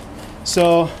arms.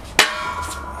 So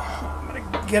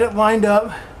get it lined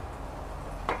up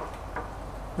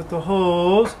with the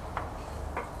holes,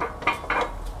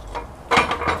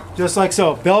 just like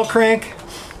so. Bell crank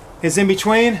is in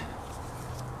between,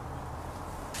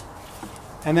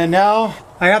 and then now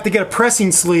I have to get a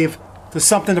pressing sleeve to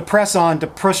something to press on to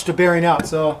push the bearing out.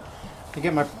 So I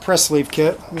get my press sleeve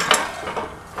kit.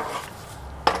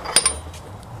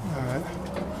 Alright,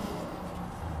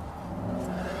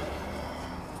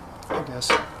 I guess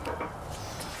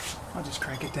I'll just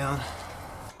crank it down.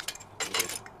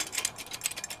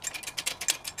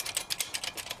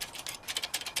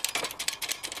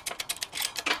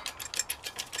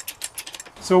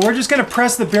 So we're just going to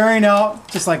press the bearing out,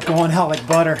 just like going out like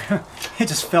butter. It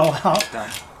just fell out. Done.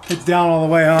 It's down all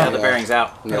the way, huh? Yeah, the bearing's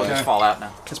out. It'll just fall out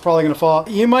now. It's probably going to fall out.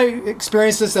 You might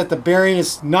experience this, that the bearing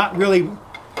is not really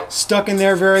stuck in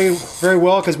there very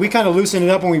well, because we kind of loosened it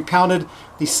up when we pounded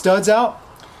these studs out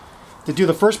to do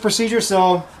the first procedure.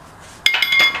 So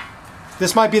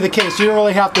this might be the case. You don't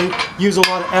really have to use a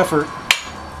lot of effort.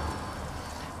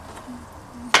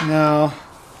 Now,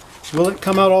 will it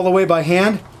come out all the way by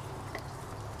hand?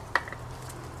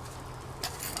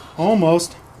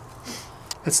 Almost.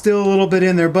 It's still a little bit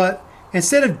in there, but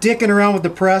instead of dicking around with the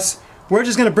press, we're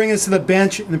just going to bring this to the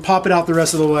bench and then pop it out the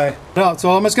rest of the way. So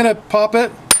I'm just going to pop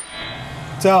it.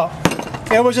 It's out.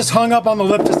 It was just hung up on the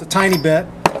lip just a tiny bit.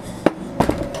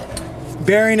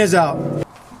 Bearing is out.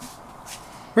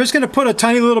 We're just going to put a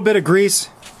tiny little bit of grease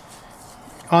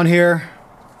on here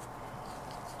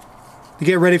to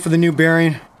get ready for the new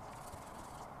bearing.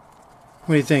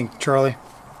 What do you think, Charlie?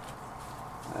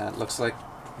 That looks like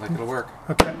it'll work.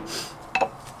 Okay.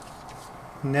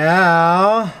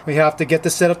 Now we have to get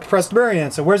this set up to press the bearing in.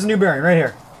 So where's the new bearing? Right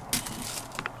here.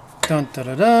 Dun, da,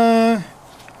 da, da.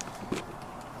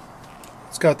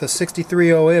 It's got the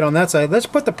 6308 on that side. Let's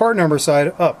put the part number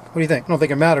side up. What do you think? I don't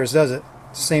think it matters, does it?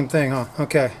 It's the same thing, huh?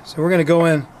 Okay, so we're going to go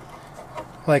in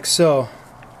like so.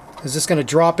 Is this going to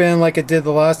drop in like it did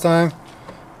the last time?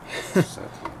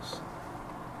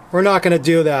 we're not going to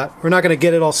do that. We're not going to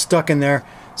get it all stuck in there.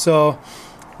 So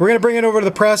we're going to bring it over to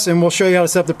the press and we'll show you how to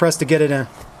set up the press to get it in.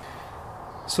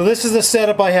 So this is the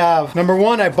setup I have. Number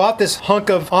one, I bought this hunk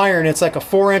of iron. It's like a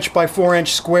 4" by 4"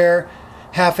 square,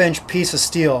 half-inch piece of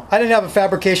steel. I didn't have a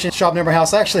fabrication shop near my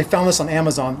house. I actually found this on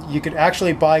Amazon. You could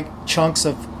actually buy chunks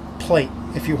of plate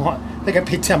if you want. I think I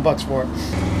paid 10 bucks for it.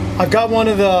 I've got one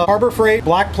of the Harbor Freight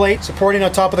black plate supporting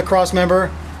on top of the cross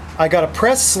member. I got a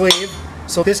press sleeve,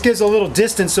 so this gives a little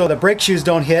distance so the brake shoes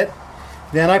don't hit.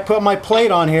 Then I put my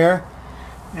plate on here,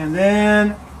 and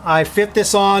then I fit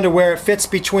this on to where it fits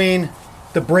between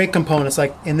the brake components,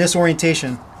 like in this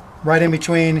orientation, right in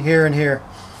between here and here.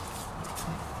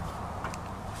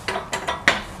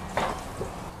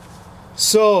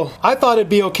 So I thought it'd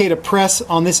be okay to press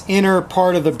on this inner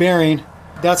part of the bearing.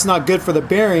 That's not good for the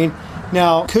bearing.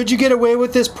 Now, could you get away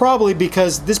with this? Probably,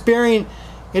 because this bearing,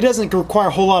 it doesn't require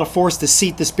a whole lot of force to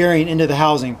seat this bearing into the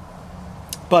housing.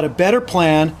 But a better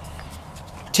plan,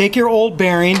 take your old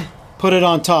bearing, put it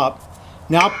on top.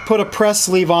 Now put a press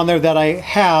sleeve on there that I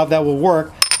have that will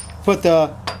work. Put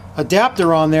the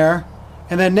adapter on there.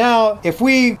 And then now, if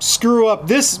we screw up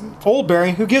this old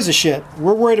bearing, who gives a shit?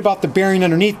 We're worried about the bearing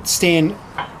underneath staying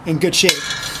in good shape.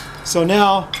 So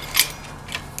now,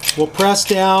 we'll press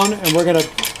down and we're gonna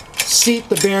seat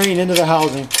the bearing into the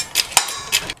housing.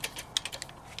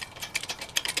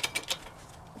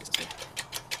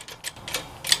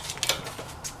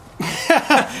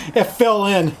 It fell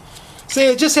in. See,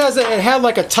 it just has, it had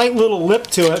like a tight little lip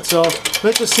to it, so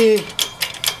let's just see.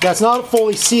 That's not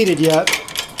fully seated yet.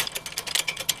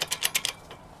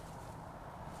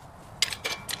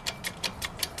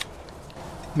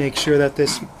 Make sure that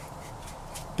this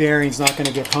bearing's not going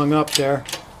to get hung up there.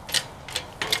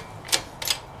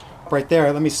 Right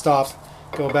there, let me stop,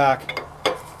 go back.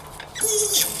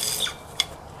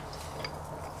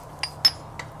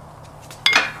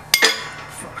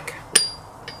 Fuck.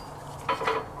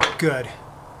 Good.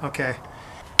 Okay.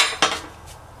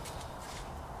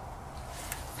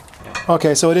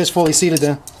 Okay, so it is fully seated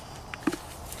then.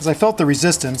 Because I felt the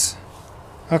resistance.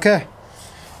 Okay.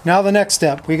 Now the next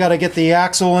step. We got to get the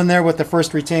axle in there with the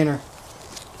first retainer.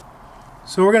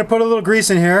 So we're going to put a little grease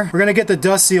in here. We're going to get the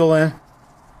dust seal in.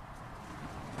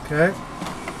 Okay.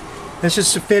 This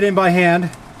just to fit in by hand.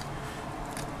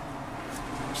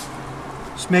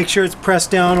 Just make sure it's pressed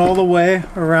down all the way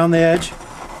around the edge.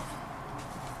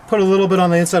 Put a little bit on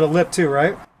the inside of the lip too,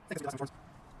 right?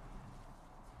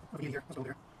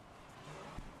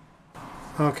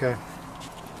 Okay.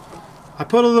 I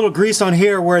put a little grease on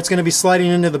here where it's going to be sliding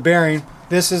into the bearing.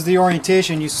 This is the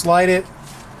orientation. You slide it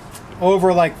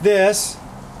over like this.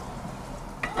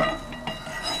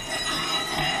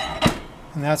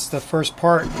 And that's the first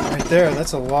part right there.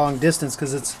 That's a long distance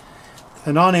because it's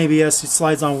a non-ABS. It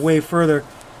slides on way further.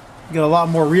 You got a lot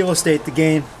more real estate to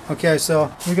gain. Okay,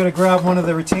 so we're going to grab one of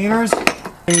the retainers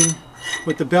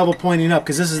with the bevel pointing up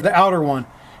because this is the outer one.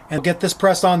 And get this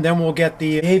pressed on, then we'll get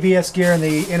the ABS gear and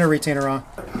the inner retainer on.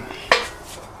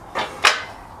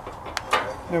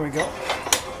 There we go.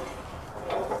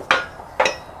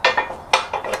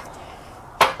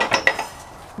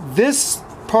 This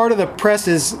part of the press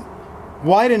is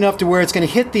wide enough to where it's going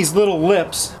to hit these little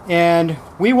lips, and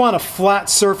we want a flat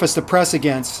surface to press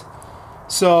against.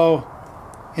 So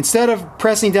instead of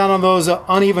pressing down on those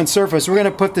uneven surface, we're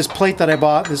going to put this plate that I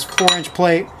bought, this 4"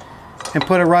 plate, and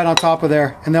put it right on top of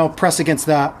there, and then we'll press against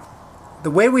that.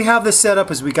 The way we have this set up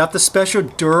is we got the special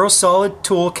Duro-Solid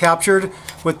tool captured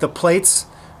with the plates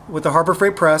with the Harbor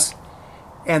Freight press,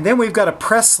 and then we've got a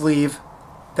press sleeve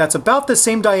that's about the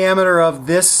same diameter of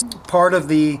this part of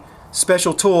the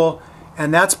special tool,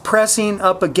 and that's pressing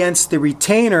up against the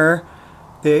retainer,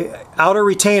 the outer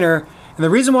retainer. And the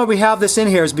reason why we have this in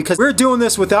here is because we're doing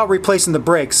this without replacing the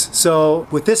brakes. So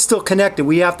with this still connected,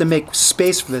 we have to make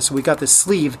space for this. We got this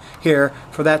sleeve here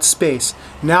for that space.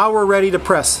 Now we're ready to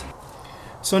press.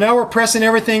 So now we're pressing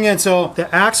everything in. So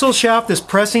the axle shaft is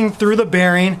pressing through the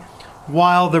bearing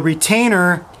while the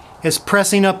retainer is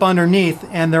pressing up underneath,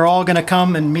 and they're all going to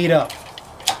come and meet up.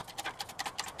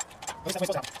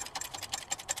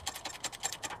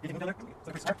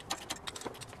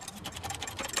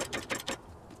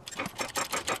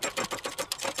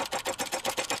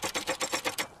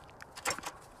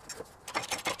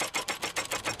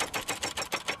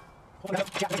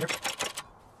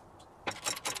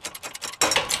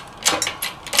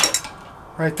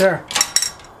 Right there.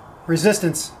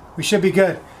 Resistance. We should be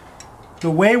good.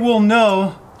 The way we'll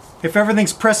know if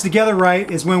everything's pressed together right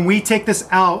is when we take this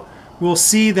out, we'll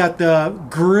see that the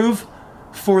groove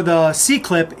for the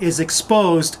C-clip is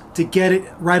exposed to get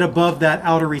it right above that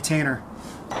outer retainer.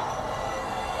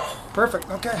 Perfect.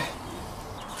 Okay.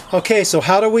 Okay, so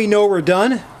how do we know we're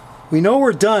done? We know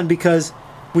we're done because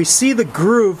we see the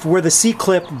groove where the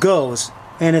C-clip goes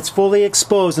and it's fully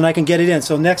exposed and I can get it in.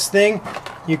 So next thing,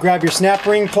 you grab your snap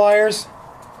ring pliers,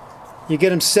 you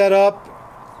get them set up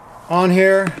on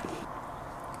here,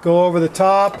 go over the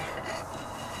top,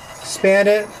 span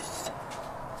it.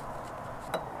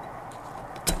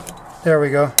 There we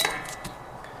go.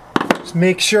 Just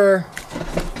make sure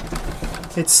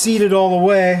it's seated all the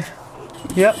way.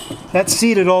 Yep, that's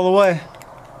seated all the way.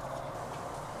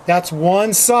 That's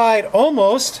one side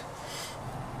almost.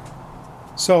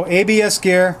 So ABS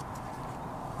gear,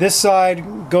 this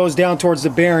side goes down towards the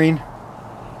bearing.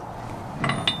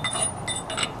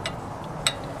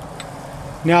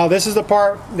 Now this is the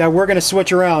part that we're going to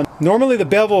switch around. Normally the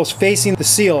bevel is facing the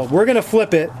seal. We're going to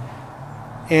flip it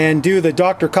and do the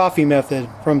Dr. Coffee method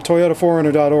from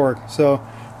Toyota4Runner.org. So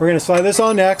we're going to slide this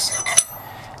on next.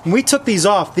 When we took these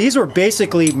off, these were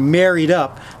basically married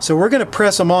up. So we're going to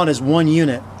press them on as one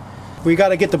unit. We got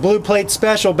to get the blue plate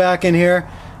special back in here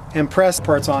and press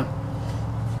parts on.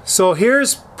 So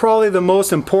here's probably the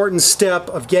most important step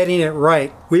of getting it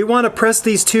right. We want to press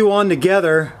these two on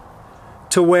together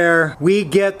to where we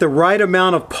get the right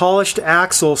amount of polished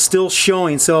axle still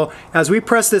showing. So as we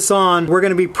press this on, we're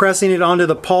going to be pressing it onto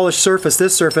the polished surface,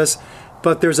 this surface,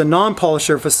 but there's a non-polished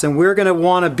surface, and we're going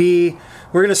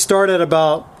to start at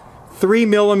about 3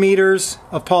 millimeters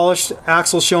of polished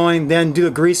axle showing, then do a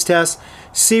grease test,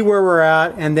 see where we're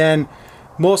at, and then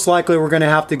most likely we're going to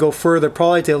have to go further,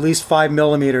 probably to at least 5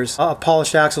 millimeters of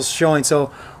polished axle showing. So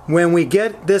when we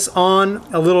get this on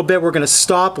a little bit, we're going to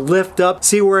stop, lift up,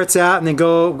 see where it's at, and then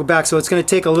go back. So it's going to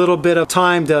take a little bit of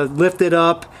time to lift it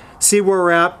up, see where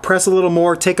we're at, press a little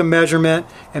more, take a measurement,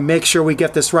 and make sure we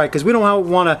get this right. Because we don't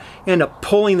want to end up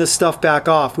pulling this stuff back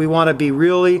off. We want to be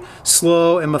really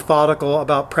slow and methodical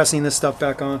about pressing this stuff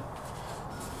back on.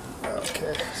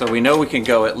 Okay. So we know we can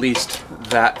go at least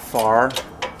that far.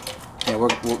 Yeah, we'll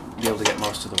be able to get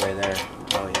most of the way there.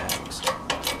 Oh yeah.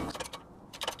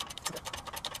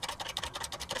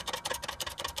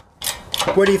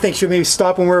 What do you think? Should we maybe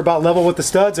stop when we're about level with the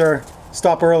studs or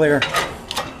stop earlier?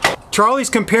 Charlie's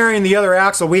comparing the other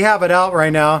axle. We have it out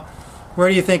right now. Where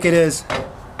do you think it is?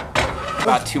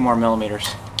 About 2 more millimeters.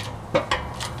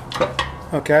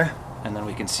 Okay. And then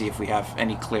we can see if we have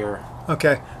any clear.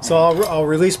 Okay, so I'll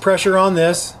release pressure on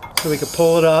this so we can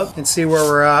pull it up and see where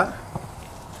we're at.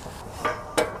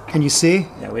 Can you see?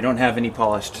 Yeah, we don't have any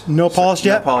polished. No polished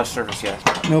yet? No polished surface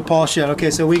yet. No polish yet.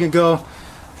 Okay, so we can go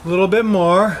a little bit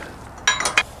more.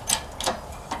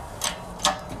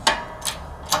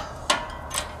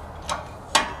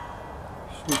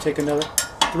 Should we take another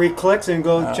 3 clicks and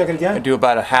go check it again? I do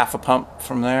about a half a pump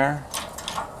from there.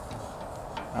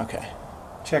 Okay.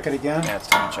 Check it again. Yeah, it's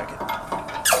time to check it.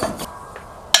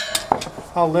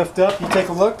 I'll lift up. You take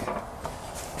a look.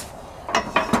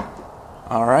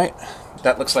 All right.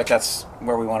 That looks like that's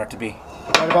where we want it to be.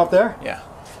 Right about there? Yeah.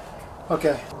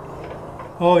 Okay.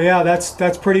 Oh yeah,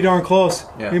 that's pretty darn close.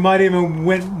 Yeah. We might even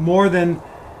went more than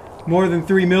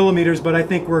 3 millimeters, but I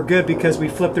think we're good because we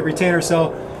flipped the retainer.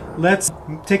 So let's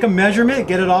take a measurement,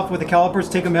 get it off with the calipers,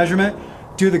 take a measurement,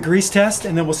 do the grease test,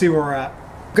 and then we'll see where we're at.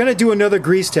 We're going to do another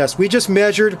grease test. We just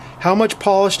measured how much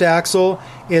polished axle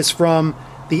is from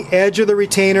the edge of the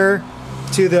retainer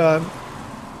to the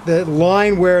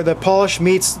line where the polish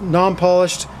meets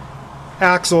non-polished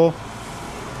axle.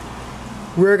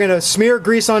 We're going to smear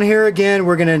grease on here again.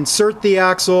 We're going to insert the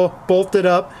axle, bolt it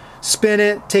up, spin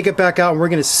it, take it back out, and we're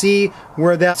going to see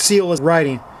where that seal is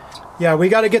riding. Yeah, we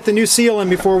got to get the new seal in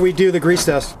before we do the grease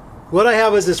test. What I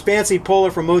have is this fancy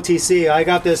puller from OTC. I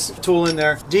got this tool in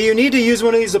there. Do you need to use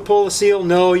one of these to pull the seal?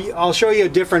 No, I'll show you a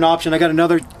different option. I got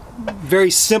another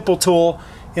very simple tool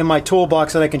in my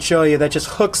toolbox that I can show you that just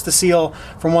hooks the seal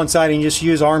from one side and you just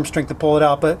use arm strength to pull it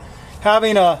out. But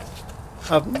having a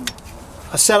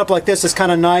setup like this is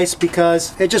kind of nice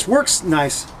because it just works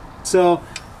nice. So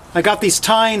I got these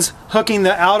tines hooking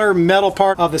the outer metal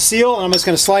part of the seal, and I'm just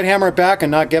going to slide hammer it back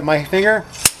and not get my finger.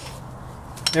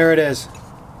 There it is.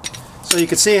 So you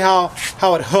can see how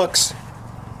it hooks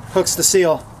the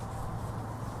seal.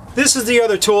 This is the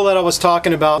other tool that I was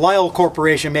talking about. Lyle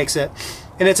Corporation makes it,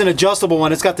 and it's an adjustable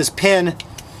one. It's got this pin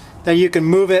that you can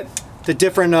move it to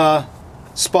different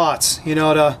spots, you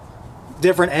know, to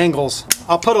different angles.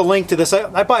 I'll put a link to this.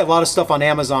 I buy a lot of stuff on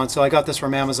Amazon, so I got this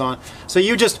from Amazon. So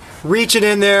you just reach it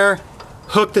in there,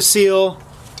 hook the seal.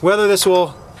 Whether this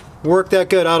will work that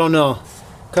good, I don't know.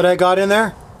 Could I got in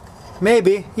there?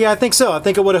 Maybe. Yeah, I think so. I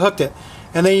think it would have hooked it.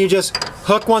 And then you just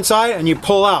hook one side and you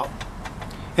pull out.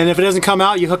 And if it doesn't come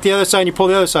out, you hook the other side and you pull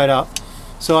the other side out.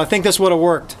 So I think this would have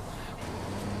worked.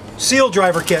 Seal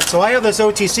driver kit. So I have this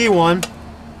OTC one.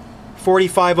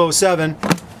 4507.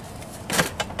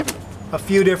 A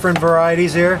few different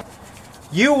varieties here.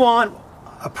 You want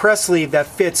a press sleeve that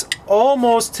fits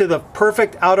almost to the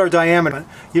perfect outer diameter.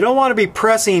 You don't want to be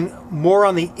pressing more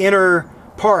on the inner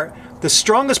part. The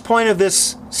strongest point of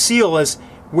this seal is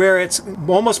where it's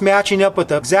almost matching up with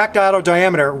the exact outer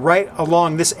diameter right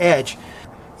along this edge.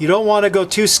 You don't want to go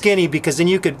too skinny because then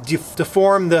you could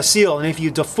deform the seal. And if you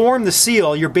deform the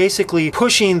seal, you're basically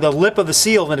pushing the lip of the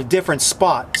seal in a different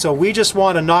spot. So we just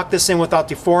want to knock this in without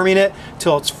deforming it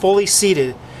till it's fully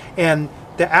seated. And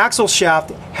the axle shaft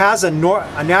has a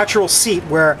natural seat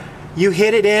where you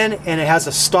hit it in and it has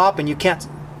a stop and you can't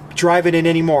drive it in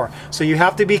anymore. So you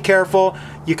have to be careful.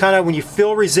 You kind of, when you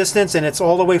feel resistance and it's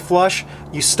all the way flush,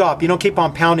 you stop. You don't keep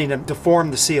on pounding and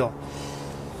deform the seal.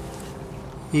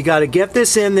 You got to get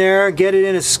this in there, get it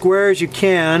in as square as you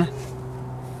can.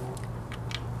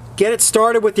 Get it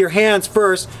started with your hands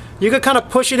first. You can kind of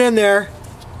push it in there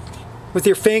with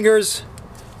your fingers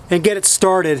and get it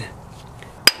started.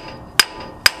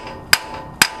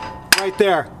 Right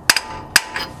there.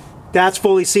 That's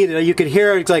fully seated. You could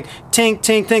hear it, it's like tink,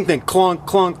 tink, tink, then clunk,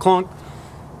 clunk, clunk.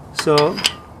 So,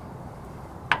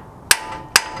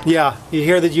 yeah, you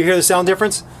hear the sound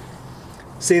difference?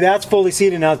 See, that's fully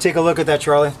seated now. Take a look at that,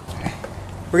 Charlie.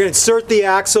 We're going to insert the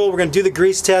axle. We're going to do the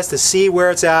grease test to see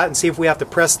where it's at and see if we have to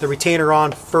press the retainer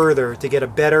on further to get a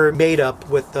better made up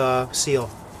with the seal.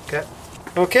 Okay.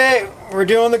 Okay, we're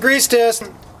doing the grease test.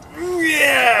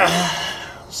 Yeah.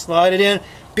 Slide it in.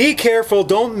 Be careful.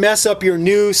 Don't mess up your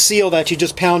new seal that you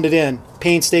just pounded in.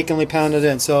 Painstakingly pounded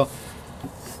in. So,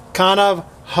 kind of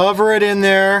hover it in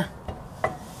there.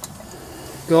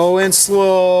 Go in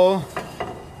slow.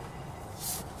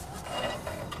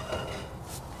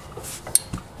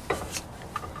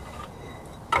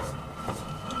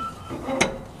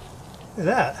 Look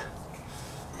at that.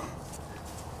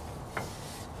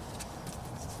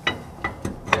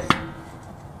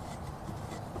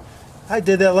 I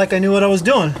did that like I knew what I was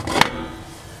doing.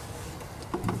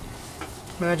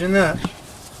 Imagine that.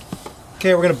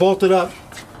 Okay, we're going to bolt it up.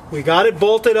 We got it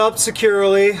bolted up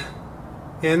securely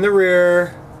in the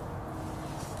rear.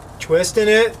 Twisting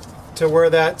it to where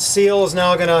that seal is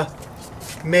now going to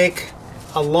make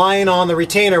a line on the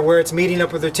retainer where it's meeting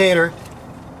up with the retainer.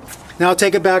 Now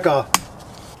take it back off.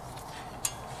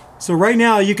 So right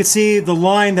now you can see the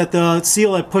line that the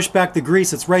seal had pushed back the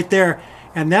grease. It's right there.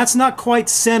 And that's not quite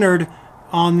centered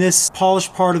on this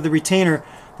polished part of the retainer.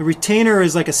 The retainer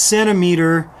is like a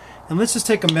centimeter. And let's just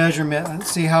take a measurement and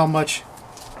see how much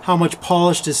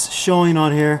polished is showing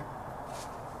on here.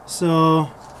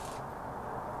 So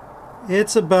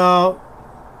it's about,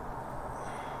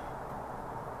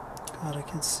 God, I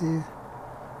can see.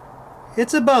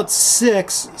 It's about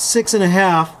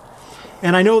 6.5.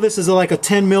 And I know this is like a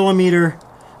 10 millimeter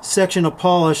section of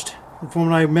polished from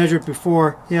when I measured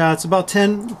before. Yeah, it's about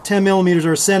 10 millimeters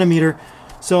or a centimeter.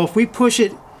 So if we push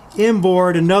it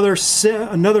inboard another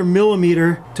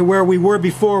millimeter to where we were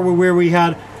before, where we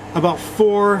had about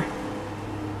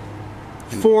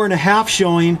 4.5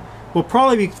 showing, we'll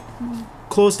probably be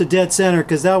close to dead center,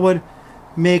 because that would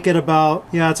make it about,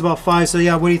 yeah, it's about 5. So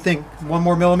yeah, what do you think? 1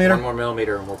 more millimeter? 1 more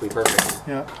millimeter and we'll be perfect.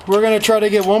 Yeah, we're gonna try to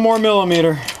get 1 more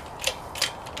millimeter.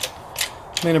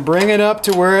 I'm going to bring it up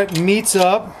to where it meets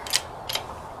up.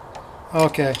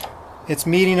 Okay, it's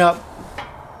meeting up.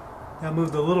 Now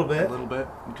moved a little bit. A little bit.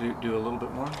 Do a little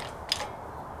bit more.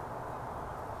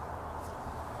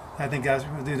 I think guys,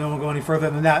 we don't go any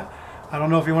further than that. I don't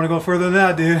know if you want to go further than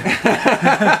that, dude.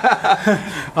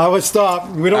 I would stop.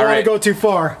 We don't want to go too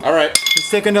far. All right. Let's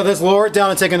take another. Let's lower it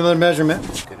down and take another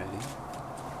measurement. Good idea.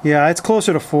 Yeah, it's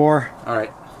closer to 4. All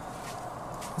right.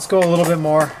 Let's go a little bit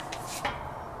more.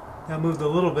 Now moved a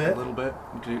little bit. A little bit.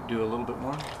 Do a little bit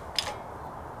more.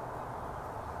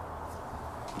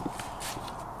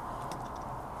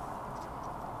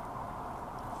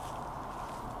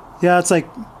 Yeah, it's like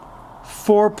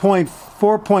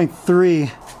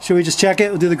 4.3. Should we just check it?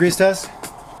 We'll do the grease test.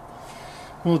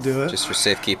 We'll do it. Just for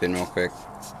safekeeping real quick.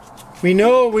 We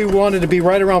know we wanted to be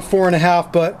right around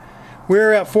 4.5, but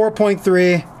we're at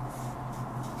 4.3.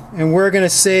 And we're going to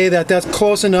say that that's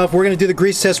close enough. We're going to do the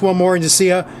grease test one more and just see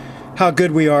how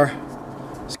good we are.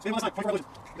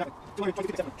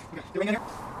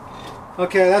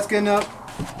 Okay, that's good enough.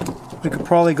 We could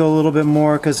probably go a little bit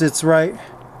more because it's right.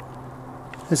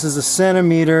 This is a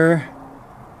centimeter.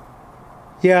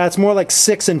 Yeah, it's more like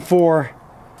 6 and 4.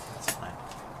 That's fine.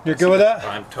 You're good with that?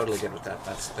 I'm totally good with that.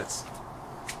 That's.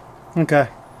 Okay.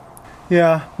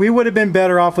 Yeah, we would have been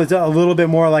better off with a little bit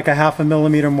more, like a 0.5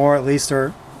 millimeter more at least,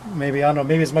 or maybe, I don't know,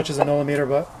 maybe as much as a millimeter,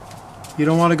 but you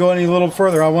don't want to go any little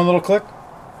further. One little click?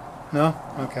 No?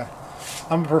 Okay.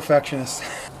 I'm a perfectionist.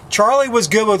 Charlie was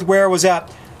good with where it was at.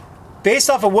 Based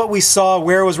off of what we saw,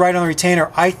 where it was right on the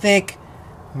retainer, I think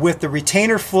with the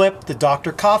retainer flip, the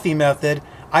Dr. Coffee method,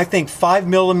 I think 5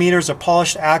 millimeters of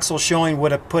polished axle showing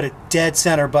would have put it dead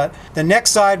center. But the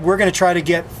next side, we're going to try to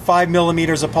get 5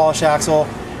 millimeters of polished axle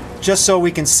just so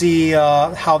we can see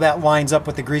how that lines up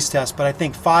with the grease test. But I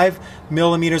think 5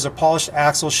 millimeters of polished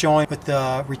axle showing with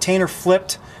the retainer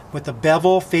flipped with the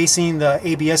bevel facing the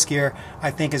ABS gear, I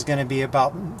think is going to be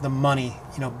about the money,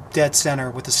 you know, dead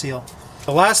center with the seal.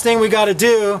 The last thing we got to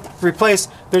do, replace,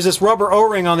 there's this rubber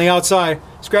O-ring on the outside.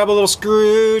 Let's grab a little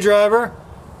screwdriver,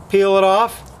 peel it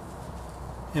off,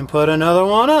 and put another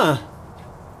one on.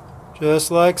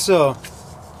 Just like so.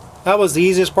 That was the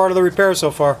easiest part of the repair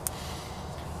so far.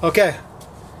 Okay,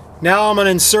 now I'm going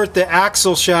to insert the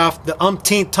axle shaft the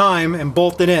umpteenth time and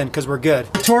bolt it in because we're good.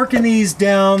 Torquing these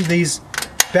down, these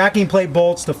backing plate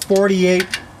bolts to 48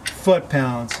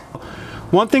 foot-pounds.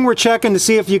 One thing we're checking to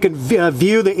see if you can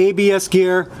view the ABS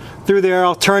gear through there.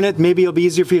 I'll turn it, maybe it'll be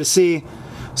easier for you to see.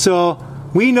 So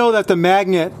we know that the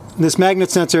magnet, this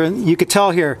magnet sensor, you could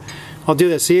tell here, I'll do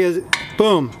this, see,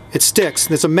 boom, it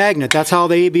sticks. It's a magnet, that's how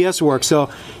the ABS works.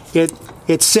 So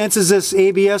it senses this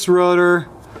ABS rotor,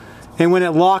 and when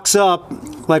it locks up,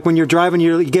 like when you're driving,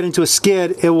 you get into a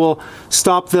skid, it will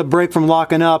stop the brake from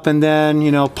locking up and then,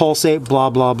 you know, pulsate, blah,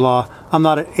 blah, blah. I'm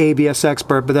not an ABS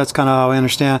expert, but that's kind of how I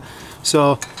understand.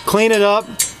 So clean it up,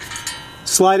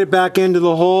 slide it back into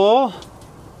the hole,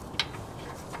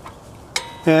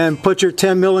 and put your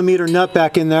 10 millimeter nut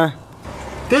back in there.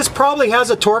 This probably has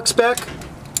a torque spec.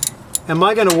 Am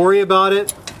I going to worry about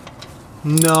it?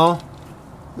 No.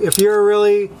 If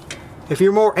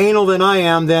you're more anal than I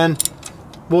am, then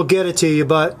we'll get it to you,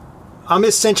 but I'm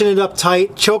just cinching it up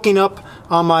tight, choking up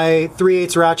on my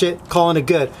 3/8 ratchet, calling it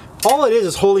good. All it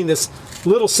is holding this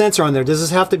little sensor on there. Does this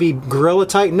have to be Gorilla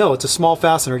tight? No, it's a small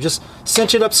fastener. Just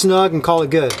cinch it up snug and call it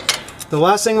good. The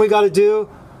last thing we got to do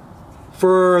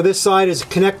for this side is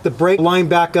connect the brake line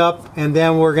back up, and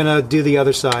then we're gonna do the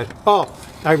other side. Oh,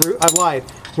 I lied.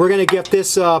 We're gonna get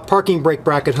this parking brake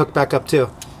bracket hooked back up too.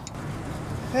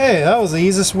 Hey, that was the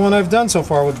easiest one I've done so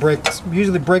far with brakes.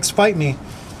 Usually brakes fight me.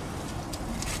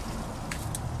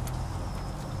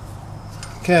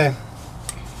 Okay,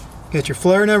 get your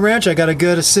flare nut wrench. I got a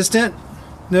good assistant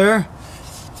there.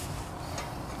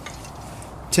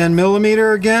 10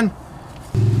 millimeter again.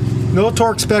 No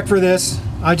torque spec for this.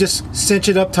 I just cinch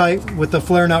it up tight with the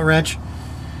flare nut wrench.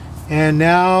 And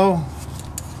now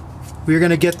we're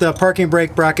going to get the parking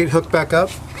brake bracket hooked back up.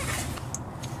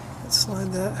 Let's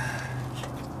slide that.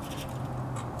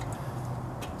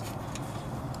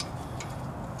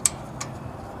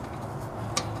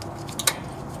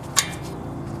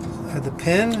 Slide the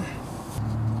pin.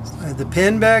 Slide the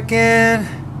pin back in.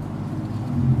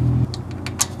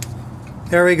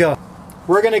 There we go.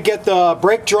 We're going to get the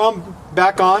brake drum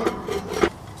back on.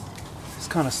 It's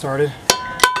kind of started.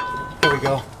 There we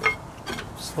go.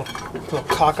 Just a little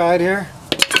cockeyed here.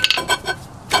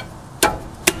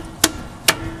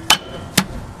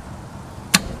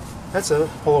 That's a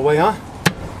pull away, huh?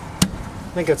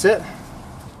 I think that's it.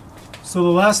 So the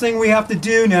last thing we have to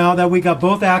do now that we got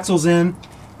both axles in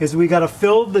is we got to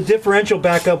fill the differential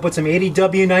back up with some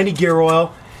 80W90 gear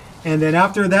oil. And then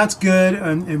after that's good,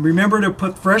 and remember to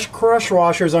put fresh crush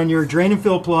washers on your drain and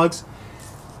fill plugs.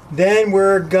 Then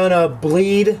we're gonna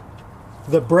bleed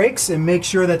the brakes and make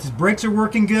sure that his brakes are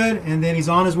working good, and then he's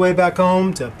on his way back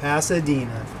home to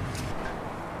Pasadena.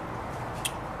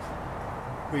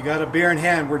 We got a beer in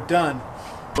hand, we're done.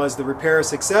 Was the repair a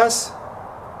success?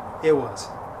 It was.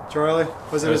 Charlie,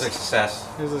 was it? It was a success.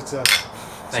 It was a success.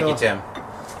 Thank you, Tim.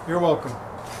 You're welcome.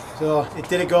 So,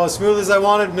 did it go as smooth as I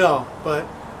wanted? No, but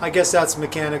I guess that's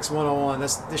mechanics 101.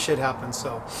 This shit happens,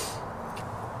 so.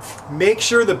 Make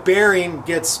sure the bearing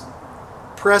gets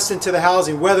pressed into the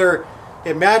housing, whether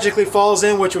it magically falls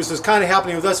in, which was kind of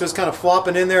happening with us. It was kind of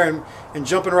flopping in there and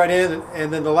jumping right in.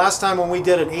 And then the last time when we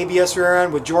did an ABS rear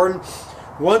end with Jordan,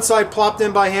 one side plopped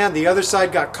in by hand, the other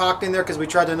side got cocked in there because we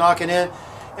tried to knock it in,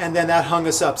 and then that hung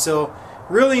us up. So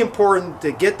really important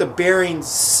to get the bearings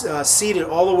seated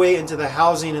all the way into the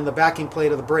housing and the backing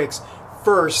plate of the brakes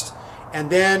first, and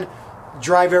then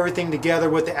drive everything together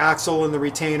with the axle and the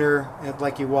retainer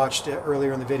like you watched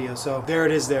earlier in the video. So there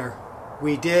it is there.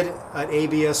 We did an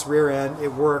ABS rear end.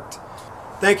 It worked.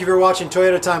 Thank you for watching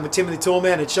Toyota Time with Timothy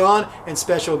Toolman and Sean and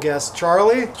special guest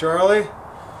Charlie. Charlie,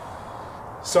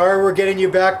 sorry we're getting you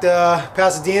back to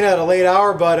Pasadena at a late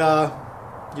hour, but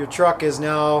your truck is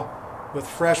now with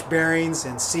fresh bearings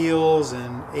and seals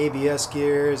and ABS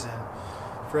gears and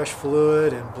fresh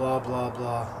fluid and blah, blah,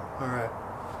 blah. All right,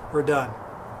 we're done.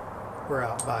 We're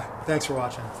out. Bye. Thanks for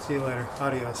watching. See you later.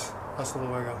 Adios. Hasta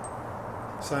luego.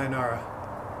 Sayonara.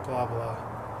 Blah, blah.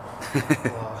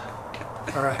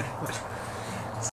 Blah. All right.